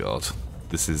 Oh god.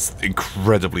 This is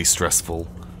incredibly stressful.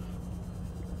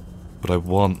 But I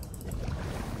want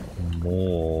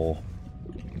more.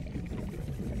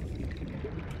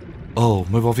 Oh,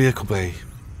 mobile vehicle bay.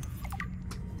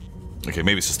 Okay,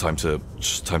 maybe it's just time to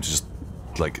just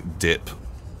like dip.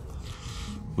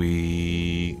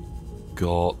 We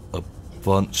got a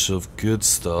bunch of good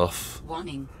stuff.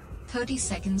 Warning. 30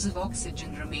 seconds of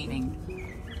oxygen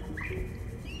remaining.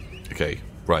 Okay,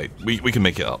 right. We can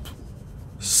make it up.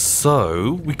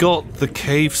 So, we got the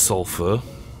cave sulfur.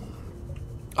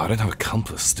 I don't have a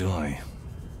compass, do I?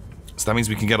 So that means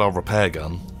we can get our repair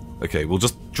gun. Okay, we'll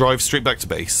just drive straight back to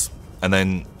base and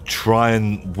then try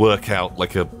and work out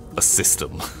like a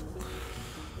system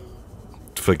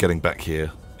for getting back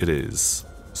here. It is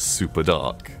super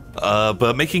dark.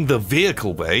 But making the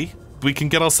vehicle bay, we can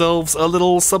get ourselves a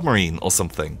little submarine or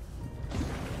something.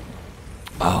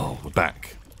 Oh, we're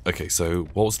back. Okay, so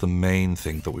what was the main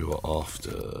thing that we were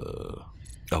after?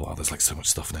 Oh wow, there's like so much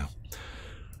stuff now.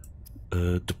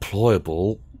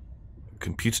 Deployable.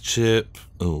 Computer chip.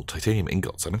 Oh, titanium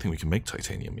ingots. I don't think we can make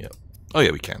titanium yet. Oh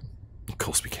yeah, we can. Of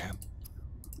course we can.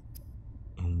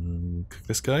 Cook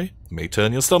this guy. May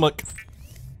turn your stomach.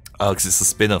 Oh, because it's a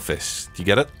spinner fish. Do you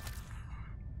get it?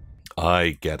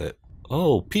 I get it.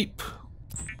 Oh, peep.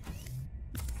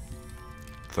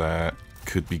 That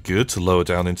could be good to lower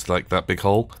down into like that big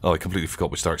hole. Oh, I completely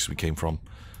forgot which direction we came from.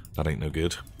 That ain't no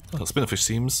good. Oh, spinnerfish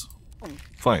seems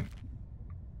fine.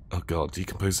 Oh god,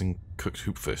 decomposing cooked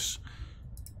hoopfish.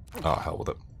 Ah, hell with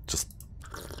it. Just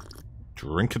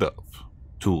drink it up.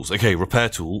 Tools. Okay, repair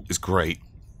tool is great.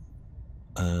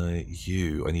 I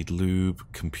need lube,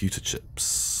 computer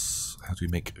chips. How do we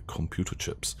make computer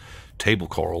chips? Table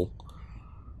coral.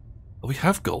 Oh, we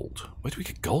have gold. Where do we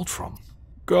get gold from?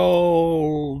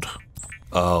 Gold!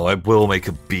 Oh, I will make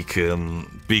a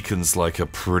beacon. Beacon's like a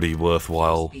pretty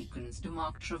worthwhile... Beacons to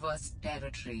mark traverse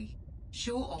territory.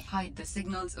 Show or hide the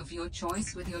signals of your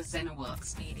choice with your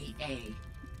Xenoworks PDA.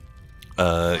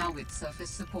 Now with surface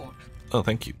support. Oh,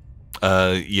 thank you.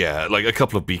 Yeah, like a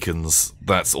couple of beacons,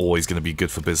 that's always going to be good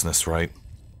for business, right?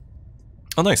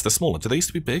 Oh, nice, they're smaller. Did they used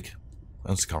to be big? I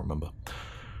just can't remember.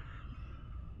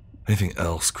 Anything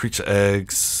else? Creature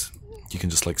eggs. You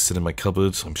can just like sit in my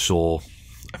cupboard. I'm sure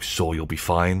you'll be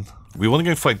fine. We want to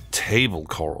go and find table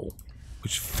coral,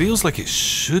 which feels like it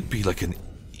should be like an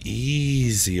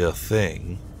easier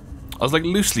thing. I was like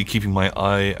loosely keeping my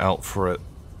eye out for it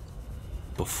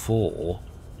before.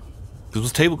 Because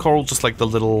was table coral just like the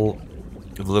little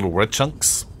red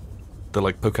chunks that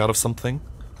like poke out of something?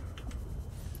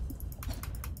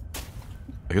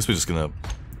 I guess we're just gonna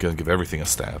go and give everything a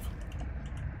stab.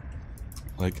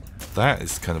 Like, that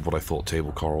is kind of what I thought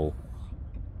table coral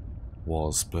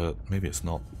was, but maybe it's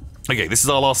not. Okay, this is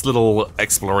our last little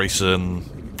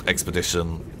exploration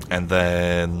expedition, and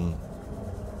then...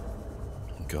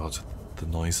 God, the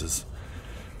noises.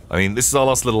 I mean, this is our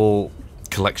last little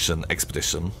collection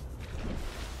expedition.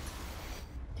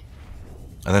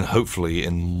 And then hopefully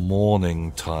in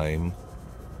morning time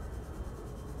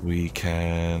we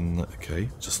can, okay,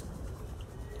 just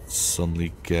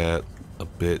suddenly get a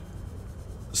bit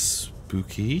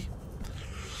spooky.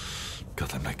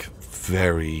 God, I'm like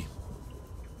very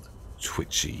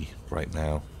twitchy right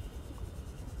now.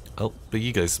 Oh, but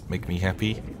you guys make me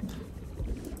happy.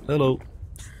 Hello.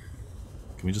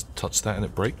 Can we just touch that and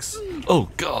it breaks? Oh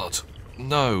god!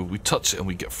 No, we touch it and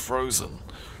we get frozen.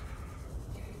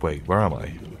 Wait, where am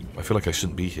I? I feel like I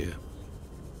shouldn't be here.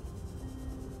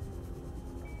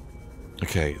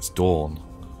 Okay, it's dawn.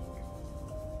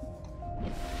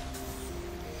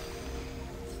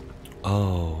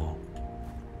 Oh.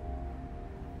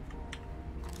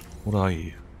 What are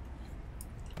you?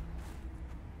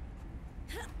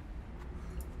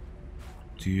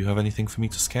 Do you have anything for me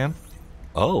to scan?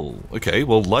 Oh, okay,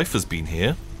 well life has been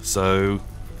here, so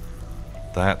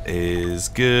that is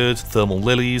good. Thermal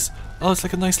lilies. Oh, it's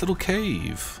like a nice little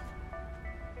cave.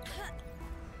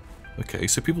 Okay,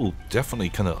 so people definitely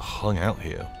kind of hung out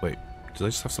here. Wait, did I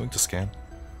just have something to scan?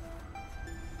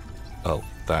 Oh,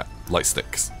 that. Light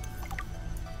sticks.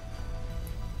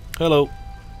 Hello.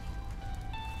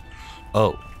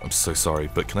 Oh, I'm so sorry,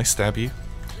 but can I stab you?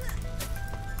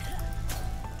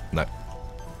 No.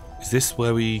 Is this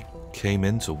where we came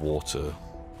into water?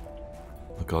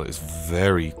 Oh god, it's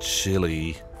very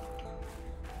chilly.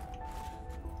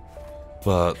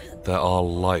 But there are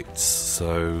lights,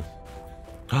 so...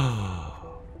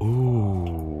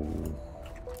 Ooh.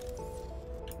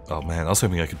 Oh man, I was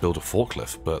hoping I could build a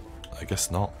forklift, but I guess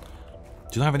not.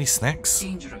 Do you have any snacks?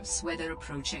 Dangerous weather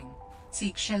approaching.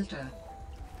 Seek shelter.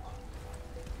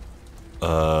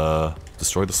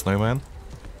 Destroy the snowman?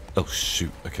 Oh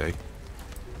shoot, okay.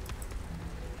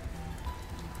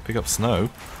 Pick up snow.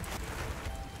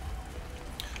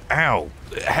 Ow!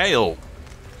 Hail!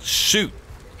 Shoot!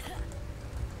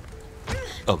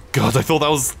 Oh god, I thought that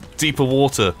was deeper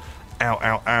water. Ow,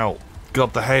 ow, ow.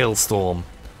 God, the hailstorm.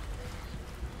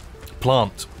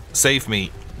 Plant, save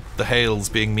me. The hail's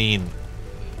being mean.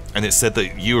 And it said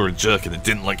that you were a jerk and it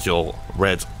didn't like your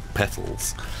red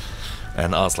petals.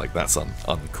 And I was like, that's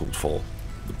uncalled for.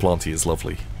 The planty is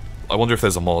lovely. I wonder if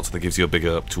there's a mod that gives you a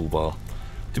bigger toolbar.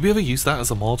 Did we ever use that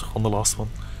as a mod on the last one?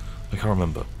 I can't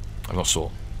remember. I'm not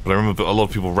sure. But I remember a lot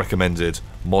of people recommended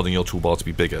modding your toolbar to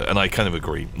be bigger, and I kind of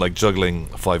agree. Like, juggling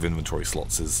 5 inventory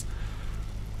slots is...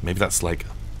 maybe that's, like,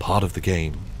 part of the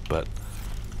game, but...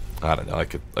 I don't know, I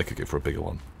could go for a bigger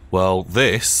one. Well,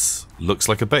 this looks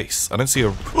like a base. I don't see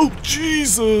a... Oh,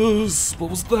 Jesus! What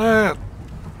was that?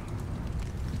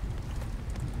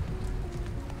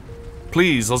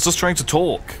 Please, I was just trying to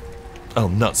talk. Oh,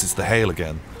 nuts, it's the hail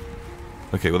again.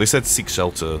 Okay, well, they said seek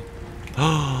shelter.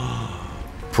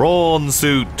 Prawn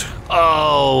suit!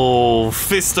 Oh,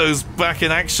 Fisto's back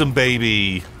in action,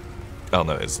 baby! Oh,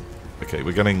 no, it isn't. Okay,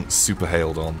 we're getting super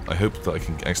hailed on. I hope that I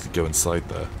can actually go inside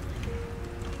there.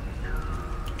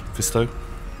 Fisto?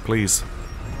 Please.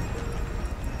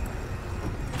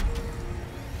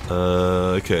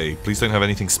 Okay, please don't have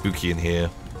anything spooky in here.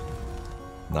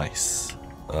 Nice.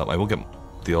 I will get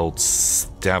the old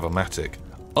Stavomatic.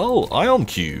 Oh, Ion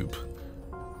Cube!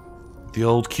 The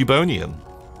old Cubonian.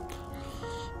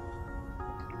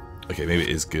 Okay, maybe it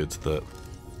is good that...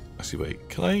 Actually, wait,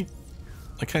 can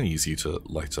I can use you to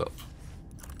light up.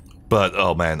 But,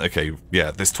 oh man, okay,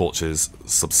 yeah, this torch is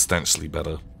substantially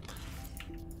better.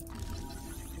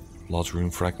 Large room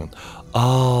fragment.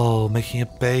 Oh, making a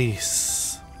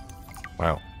base.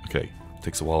 Wow, okay.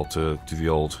 Takes a while to do the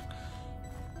old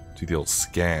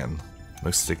scan.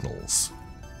 No signals.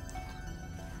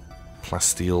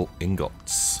 Plasteel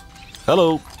ingots.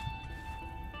 Hello!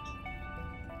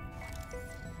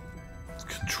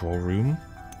 Control room?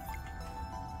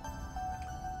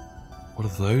 What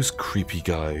are those creepy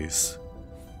guys?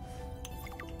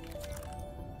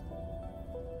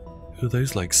 Who are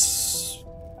those, like,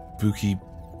 spooky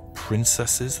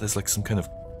princesses? There's like some kind of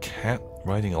cat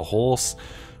riding a horse.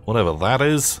 Whatever that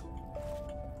is.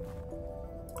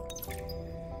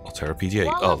 Altera PDA.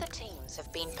 While Oh. other teams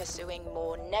have been pursuing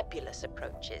more nebulous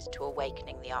approaches to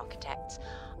awakening the architects,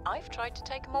 I've tried to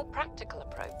take a more practical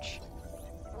approach.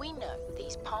 We know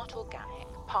these part organic,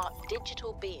 part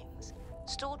digital beings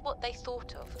stored what they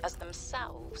thought of as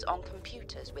themselves on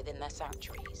computers within their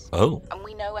sanctuaries. Oh. And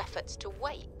we know efforts to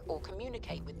wake or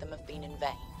communicate with them have been in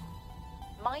vain.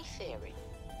 My theory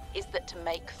is that to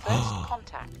make first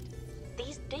contact,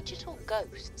 these digital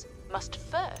ghosts must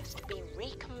first be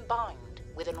recombined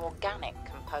with an organic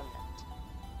component.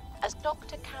 As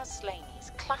Dr. Kaz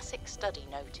Slaney's classic study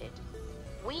noted,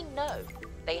 we know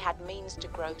they had means to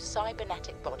grow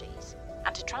cybernetic bodies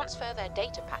and to transfer their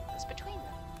data patterns between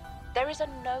them. There is a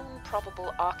known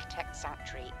probable architect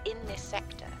sanctuary in this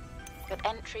sector, but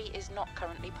entry is not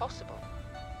currently possible.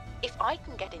 If I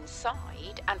can get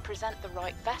inside and present the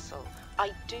right vessel,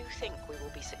 I do think we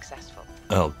will be successful.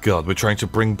 Oh god, we're trying to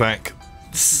bring back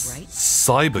Right?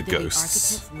 cyber Could there be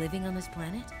ghosts. architects living on this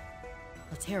planet?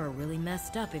 Altera really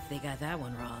messed up if they got that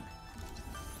one wrong.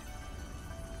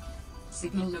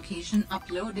 Signal location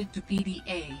uploaded to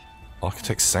PDA.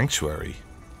 Architect Sanctuary.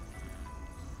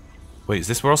 Wait, is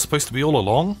this where I was supposed to be all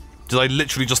along? Did I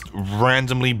literally just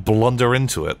randomly blunder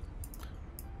into it?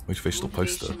 Motivational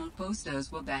poster. Motivational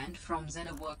posters were banned from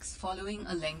ZenaWorks following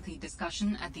a lengthy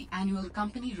discussion at the annual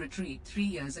company retreat 3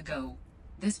 years ago.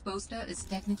 This poster is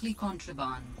technically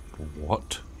contraband.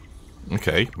 What?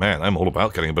 Okay, man, I'm all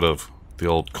about getting a bit of the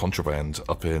old contraband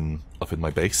up in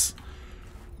my base.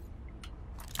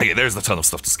 Okay, there's a ton of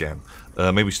stuff to scan.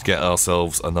 Maybe we should get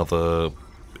ourselves another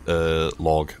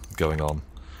log going on.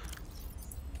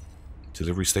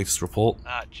 Delivery status report.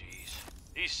 Ah, jeez.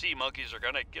 These sea monkeys are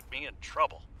gonna get me in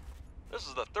trouble. This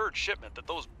is the third shipment that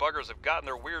those buggers have gotten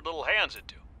their weird little hands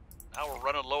into. Now we're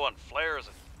running low on flares,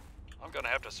 and I'm gonna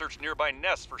have to search nearby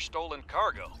nests for stolen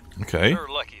cargo. Okay. They're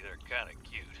lucky they're kinda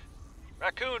cute.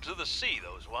 Raccoons of the sea,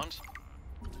 those ones.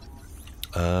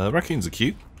 Raccoons are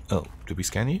cute. Oh, did we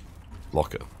scan you?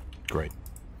 Locker. Great.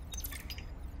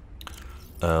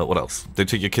 What else? Don't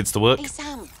take your kids to work? Hey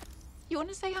Sam, you want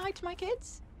to say hi to my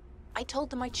kids? I told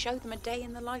them I'd show them a day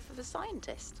in the life of a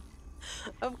scientist.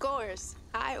 Of course.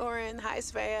 Hi, Oren. Hi,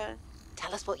 Svea.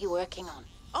 Tell us what you're working on.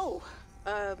 Oh,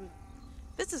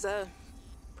 this is a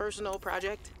personal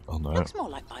project. Oh no. Looks more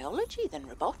like biology than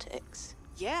robotics.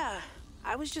 Yeah,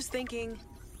 I was just thinking,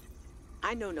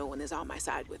 I know no one is on my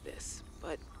side with this,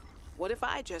 but what if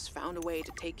I just found a way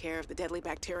to take care of the deadly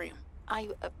bacterium? I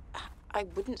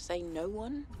wouldn't say no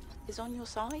one is on your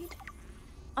side.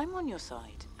 I'm on your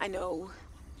side. I know,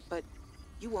 but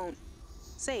you won't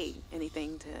say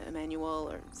anything to Emmanuel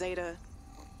or Zeta,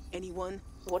 anyone?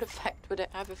 What effect would it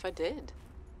have if I did?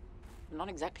 I'm not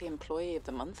exactly employee of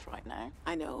the month right now.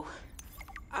 I know.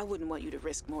 I wouldn't want you to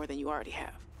risk more than you already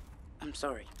have. I'm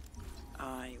sorry.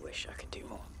 I wish I could do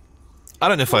more. I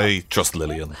don't know if I trust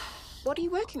Lillian. What are you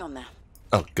working on there?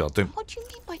 Oh, God, don't... What do you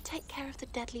mean by take care of the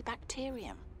deadly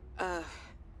bacterium?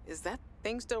 Is that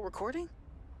thing still recording?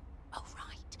 Oh,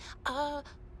 right.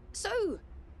 So,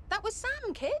 that was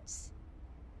Sam, kids?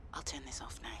 I'll turn this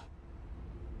off now.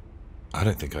 I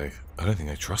don't think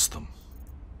I trust them.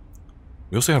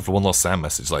 We also have one last Sam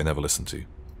message that I never listened to.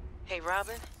 Hey,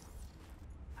 Robin.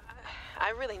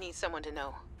 I really need someone to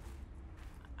know.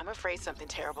 I'm afraid something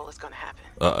terrible is gonna happen.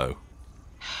 Uh-oh.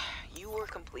 You were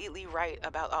completely right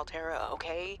about Alterra,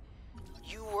 okay?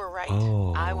 You were right.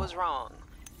 Oh. I was wrong.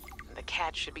 The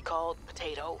cat should be called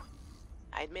Potato.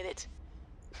 I admit it.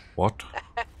 What?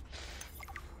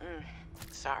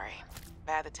 Sorry.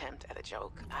 Bad attempt at a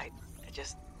joke. I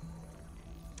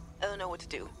don't know what to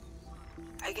do.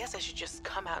 I guess I should just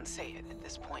come out and say it at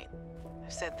this point.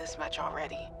 I've said this much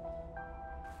already.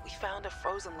 We found a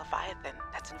frozen Leviathan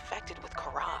that's infected with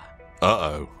Kara.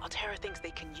 Uh-oh. Alterra thinks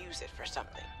they can use it for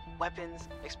something. Weapons,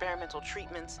 experimental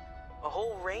treatments, a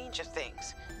whole range of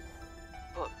things.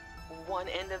 But one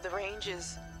end of the range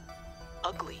is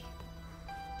ugly,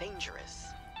 dangerous,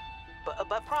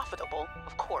 but profitable,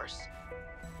 of course.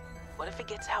 What if it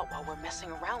gets out while we're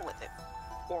messing around with it?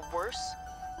 Or worse,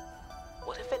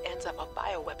 what if it ends up a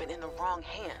bioweapon in the wrong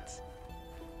hands?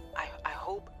 I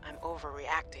hope I'm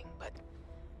overreacting, but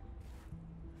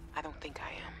I don't think I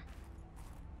am.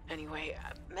 Anyway,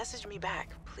 message me back,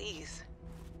 please.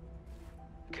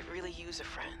 Could really use a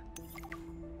friend.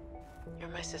 You're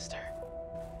my sister.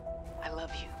 I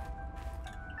love you.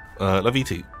 Love you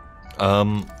too.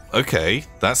 Okay,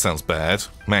 that sounds bad.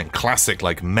 Man, classic,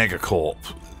 like, Megacorp.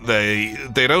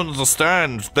 They don't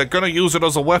understand. They're gonna use it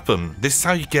as a weapon. This is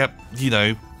how you get, you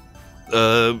know,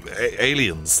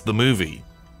 Aliens, the movie.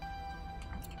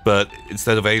 But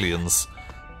instead of aliens,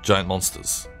 giant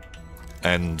monsters.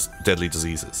 And deadly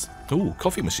diseases. Ooh,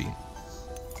 coffee machine.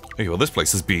 Okay, well, this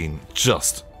place has been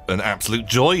just an absolute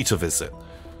joy to visit.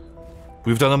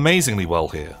 We've done amazingly well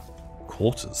here.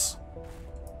 Quarters.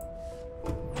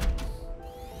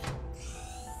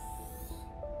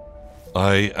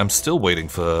 I am still waiting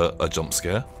for a jump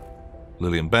scare.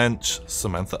 Lillian Bench,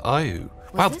 Samantha Ayu.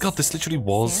 Wow, God, this literally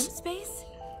was... Sam's space?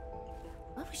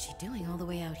 What was she doing all the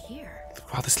way out here?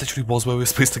 Wow, this literally was where we were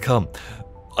supposed to come.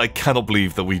 I cannot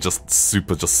believe that we just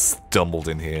stumbled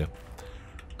in here.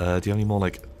 Do you have any more,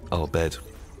 like... Oh, bed.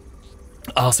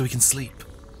 Ah, so we can sleep.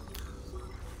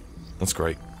 That's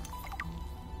great.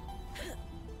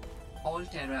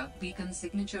 Alterra beacon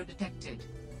signature detected.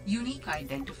 Unique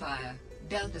identifier.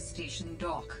 Delta Station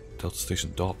Dock. Delta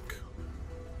Station Dock.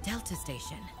 Delta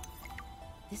Station.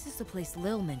 This is the place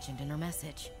Lil mentioned in her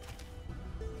message.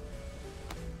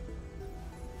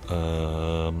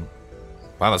 Wow,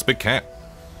 that's a big cat.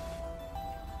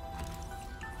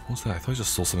 What's that? I thought I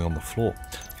just saw something on the floor.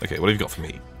 Okay, what have you got for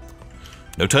me?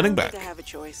 No turning back. I have a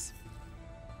choice.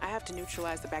 I have to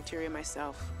neutralize the bacteria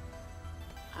myself.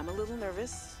 I'm a little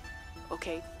nervous.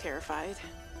 Okay, terrified.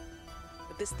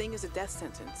 But this thing is a death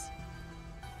sentence.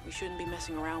 We shouldn't be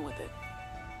messing around with it.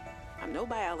 I'm no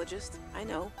biologist, I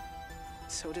know.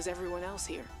 So does everyone else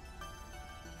here.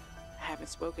 I haven't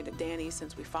spoken to Danny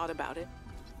since we fought about it.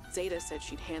 Zeta said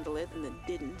she'd handle it and then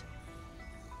didn't.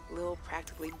 Lil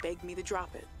practically begged me to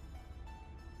drop it.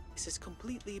 This is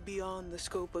completely beyond the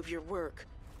scope of your work.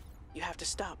 You have to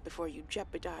stop before you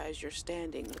jeopardize your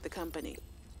standing with the company.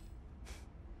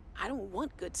 I don't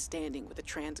want good standing with a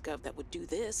transgov that would do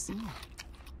this.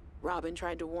 Robin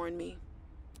tried to warn me.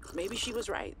 Maybe she was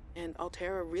right, and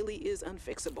Alterra really is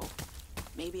unfixable.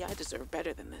 Maybe I deserve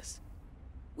better than this.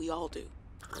 We all do.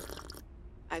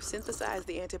 I've synthesized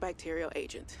the antibacterial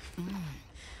agent.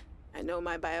 I know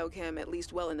my biochem at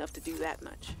least well enough to do that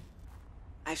much.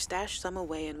 I've stashed some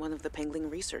away in one of the Pengling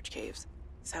research caves,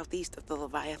 southeast of the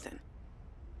Leviathan.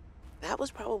 That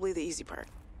was probably the easy part.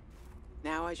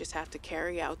 Now I just have to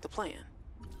carry out the plan.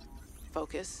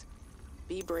 Focus,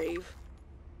 be brave,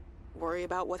 worry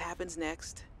about what happens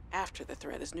next after the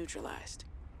threat is neutralized.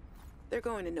 They're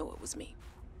going to know it was me.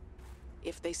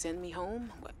 If they send me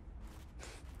home,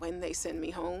 when they send me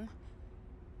home,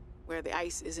 where the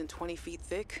ice isn't 20 feet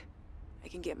thick, I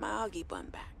can get my Augie bun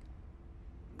back.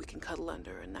 We can cuddle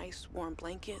under a nice warm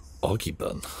blanket. Augie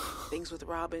bun. Things with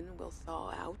Robin will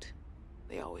thaw out.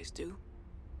 They always do.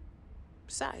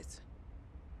 Besides,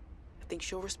 I think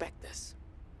she'll respect this.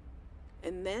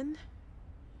 And then,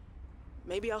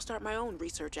 maybe I'll start my own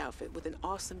research outfit with an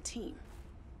awesome team.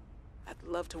 I'd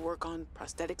love to work on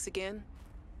prosthetics again.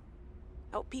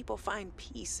 Help people find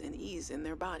peace and ease in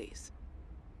their bodies.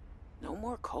 No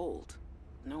more cold.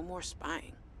 No more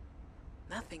spying.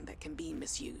 Nothing that can be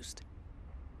misused.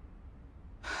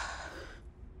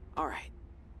 All right.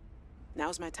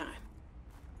 Now's my time.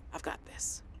 I've got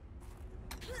this.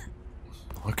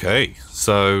 Okay,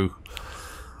 so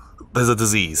there's a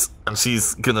disease, and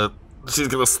she's gonna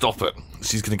stop it.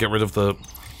 She's gonna get rid of the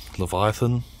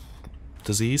Leviathan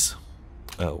disease.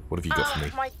 Oh, what have you got for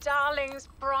me? My darlings,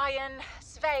 Brian,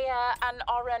 Svea, and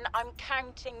Oren, I'm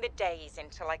counting the days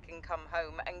until I can come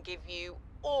home and give you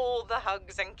all the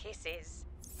hugs and kisses.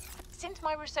 Since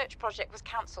my research project was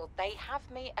cancelled, they have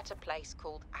me at a place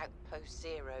called Outpost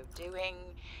Zero, doing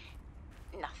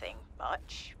nothing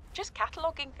much. Just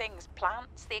cataloguing things,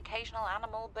 plants, the occasional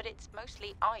animal, but it's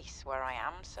mostly ice where I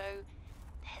am, so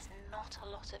there's not a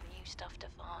lot of new stuff to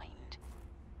find.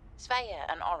 Svea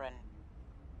and Oren,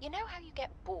 you know how you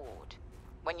get bored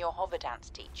when your hover dance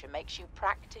teacher makes you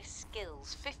practice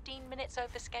skills 15 minutes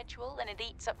over schedule and it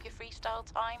eats up your freestyle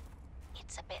time?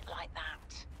 It's a bit like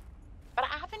that. But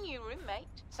I have a new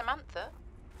roommate, Samantha,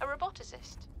 a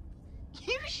roboticist.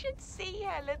 You should see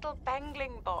her little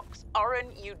bangling box.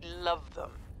 Oren, you'd love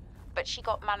them. But she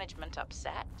got management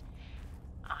upset.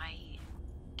 I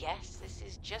guess this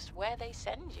is just where they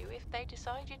send you if they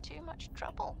decide you're too much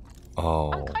trouble.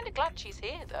 Oh. I'm kind of glad she's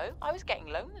here, though. I was getting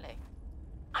lonely.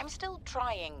 I'm still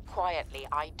trying quietly.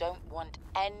 I don't want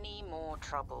any more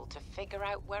trouble to figure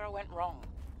out where I went wrong.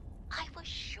 I was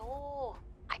sure.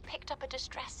 I picked up a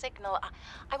distress signal.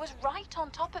 I was right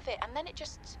on top of it, and then it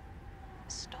just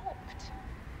stopped.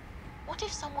 What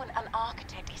if someone, an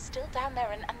architect, is still down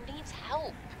there and needs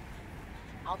help?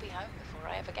 I'll be home before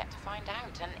I ever get to find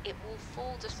out, and it will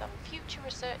fall to some future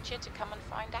researcher to come and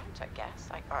find out, I guess.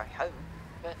 I hope.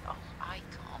 But I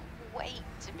can't wait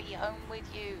to be home with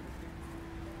you.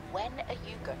 When are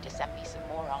you going to send me some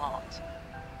more art?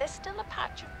 There's still a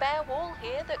patch of bare wall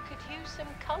here that could use some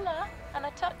colour and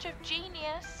a touch of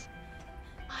genius.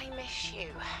 I miss you.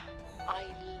 I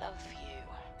love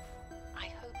you. I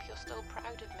hope you're still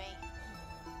proud of me.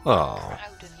 Oh.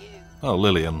 Proud of you. Oh,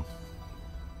 Lillian.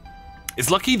 It's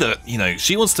lucky that, you know,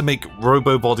 she wants to make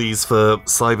robo-bodies for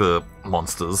cyber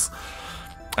monsters,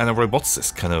 and a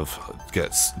roboticist kind of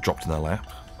gets dropped in her lap.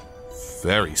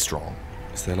 Very strong.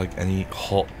 Is there, like, any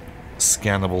hot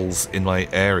scannables in my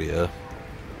area?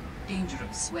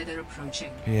 Dangerous weather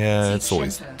approaching. Yeah, it's Seek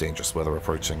always shelter. dangerous weather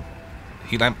approaching.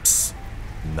 Heat lamps.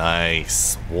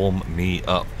 Nice. Warm me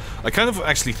up. I kind of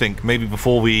actually think maybe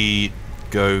before we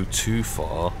go too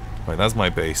far... Right, that's my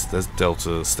base. There's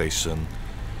Delta Station.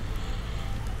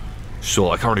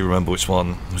 Sure, I can't really remember which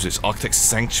one. Was it Architect's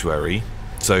Sanctuary?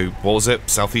 So, what was it?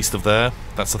 Southeast of there?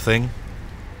 That's the thing?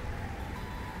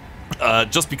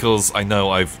 Just because I know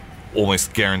I've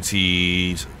almost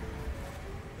guaranteed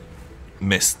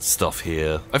missed stuff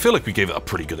here. I feel like we gave it a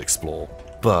pretty good explore,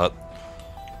 but...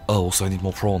 Oh, also I need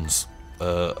more prawns.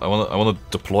 I wanna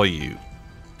deploy you.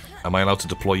 Am I allowed to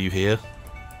deploy you here?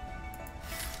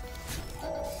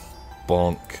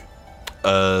 Bonk.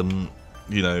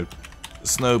 You know,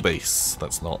 snow base.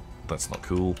 That's not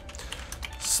cool.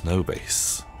 Snow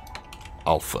base.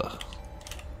 Alpha.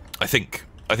 I think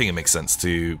it makes sense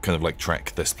to kind of like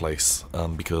track this place,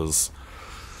 because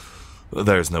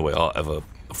there is no way I'll ever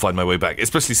find my way back,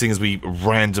 especially seeing as we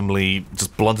randomly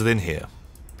just blundered in here.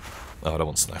 Oh, I don't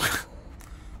want snow.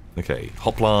 Okay,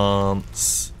 hot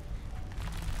plants.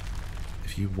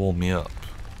 If you warm me up.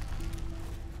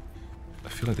 I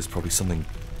feel like there's probably something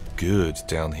good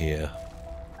down here.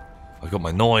 I've got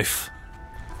my knife.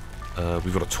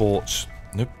 We've got a torch.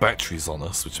 No batteries on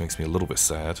us, which makes me a little bit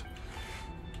sad.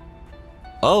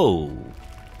 Oh!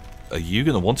 Are you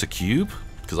gonna want a cube?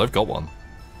 Because I've got one.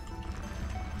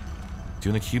 Do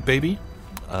you want a cube, baby?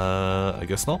 I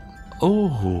guess not.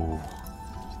 Oh!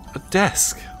 A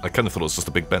desk! I kind of thought it was just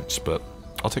a big bench, but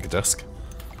I'll take a desk.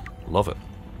 Love it.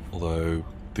 Although,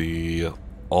 the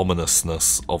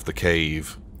ominousness of the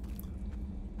cave...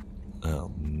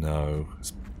 Oh no,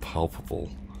 it's palpable.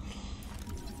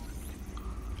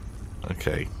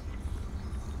 Okay.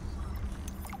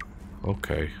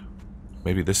 Okay.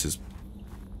 Maybe this is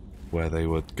where they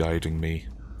were guiding me.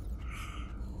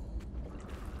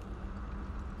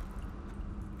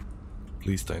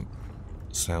 Please don't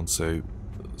sound so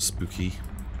spooky.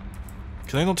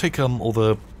 Can I not take all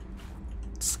the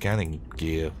scanning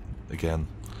gear again?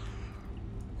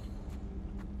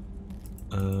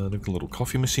 Look, a little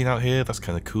coffee machine out here. That's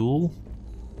kind of cool.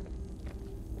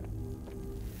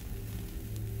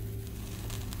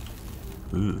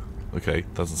 Ooh, okay,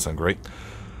 doesn't sound great.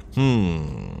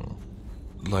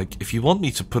 Like, if you want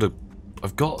me to put a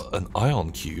I've got an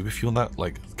ion cube. If you want that,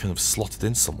 like, kind of slotted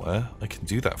in somewhere, I can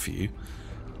do that for you.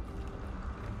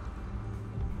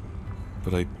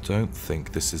 But I don't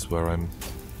think this is where I'm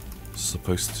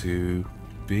supposed to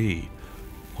be.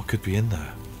 What could be in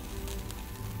there?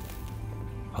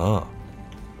 Huh.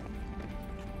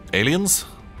 Aliens?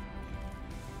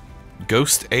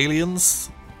 Ghost aliens?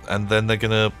 And then they're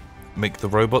gonna make the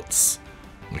robots?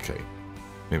 Okay.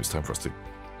 Maybe it's time for us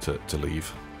to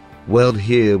leave. Well,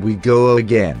 here we go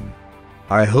again.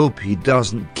 I hope he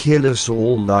doesn't kill us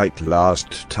all like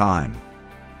last time.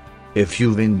 If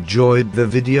you've enjoyed the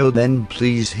video, then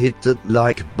please hit that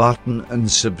like button and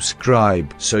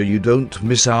subscribe so you don't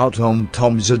miss out on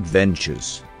Tom's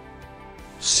adventures.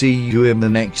 See you in the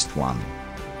next one.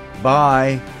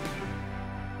 Bye.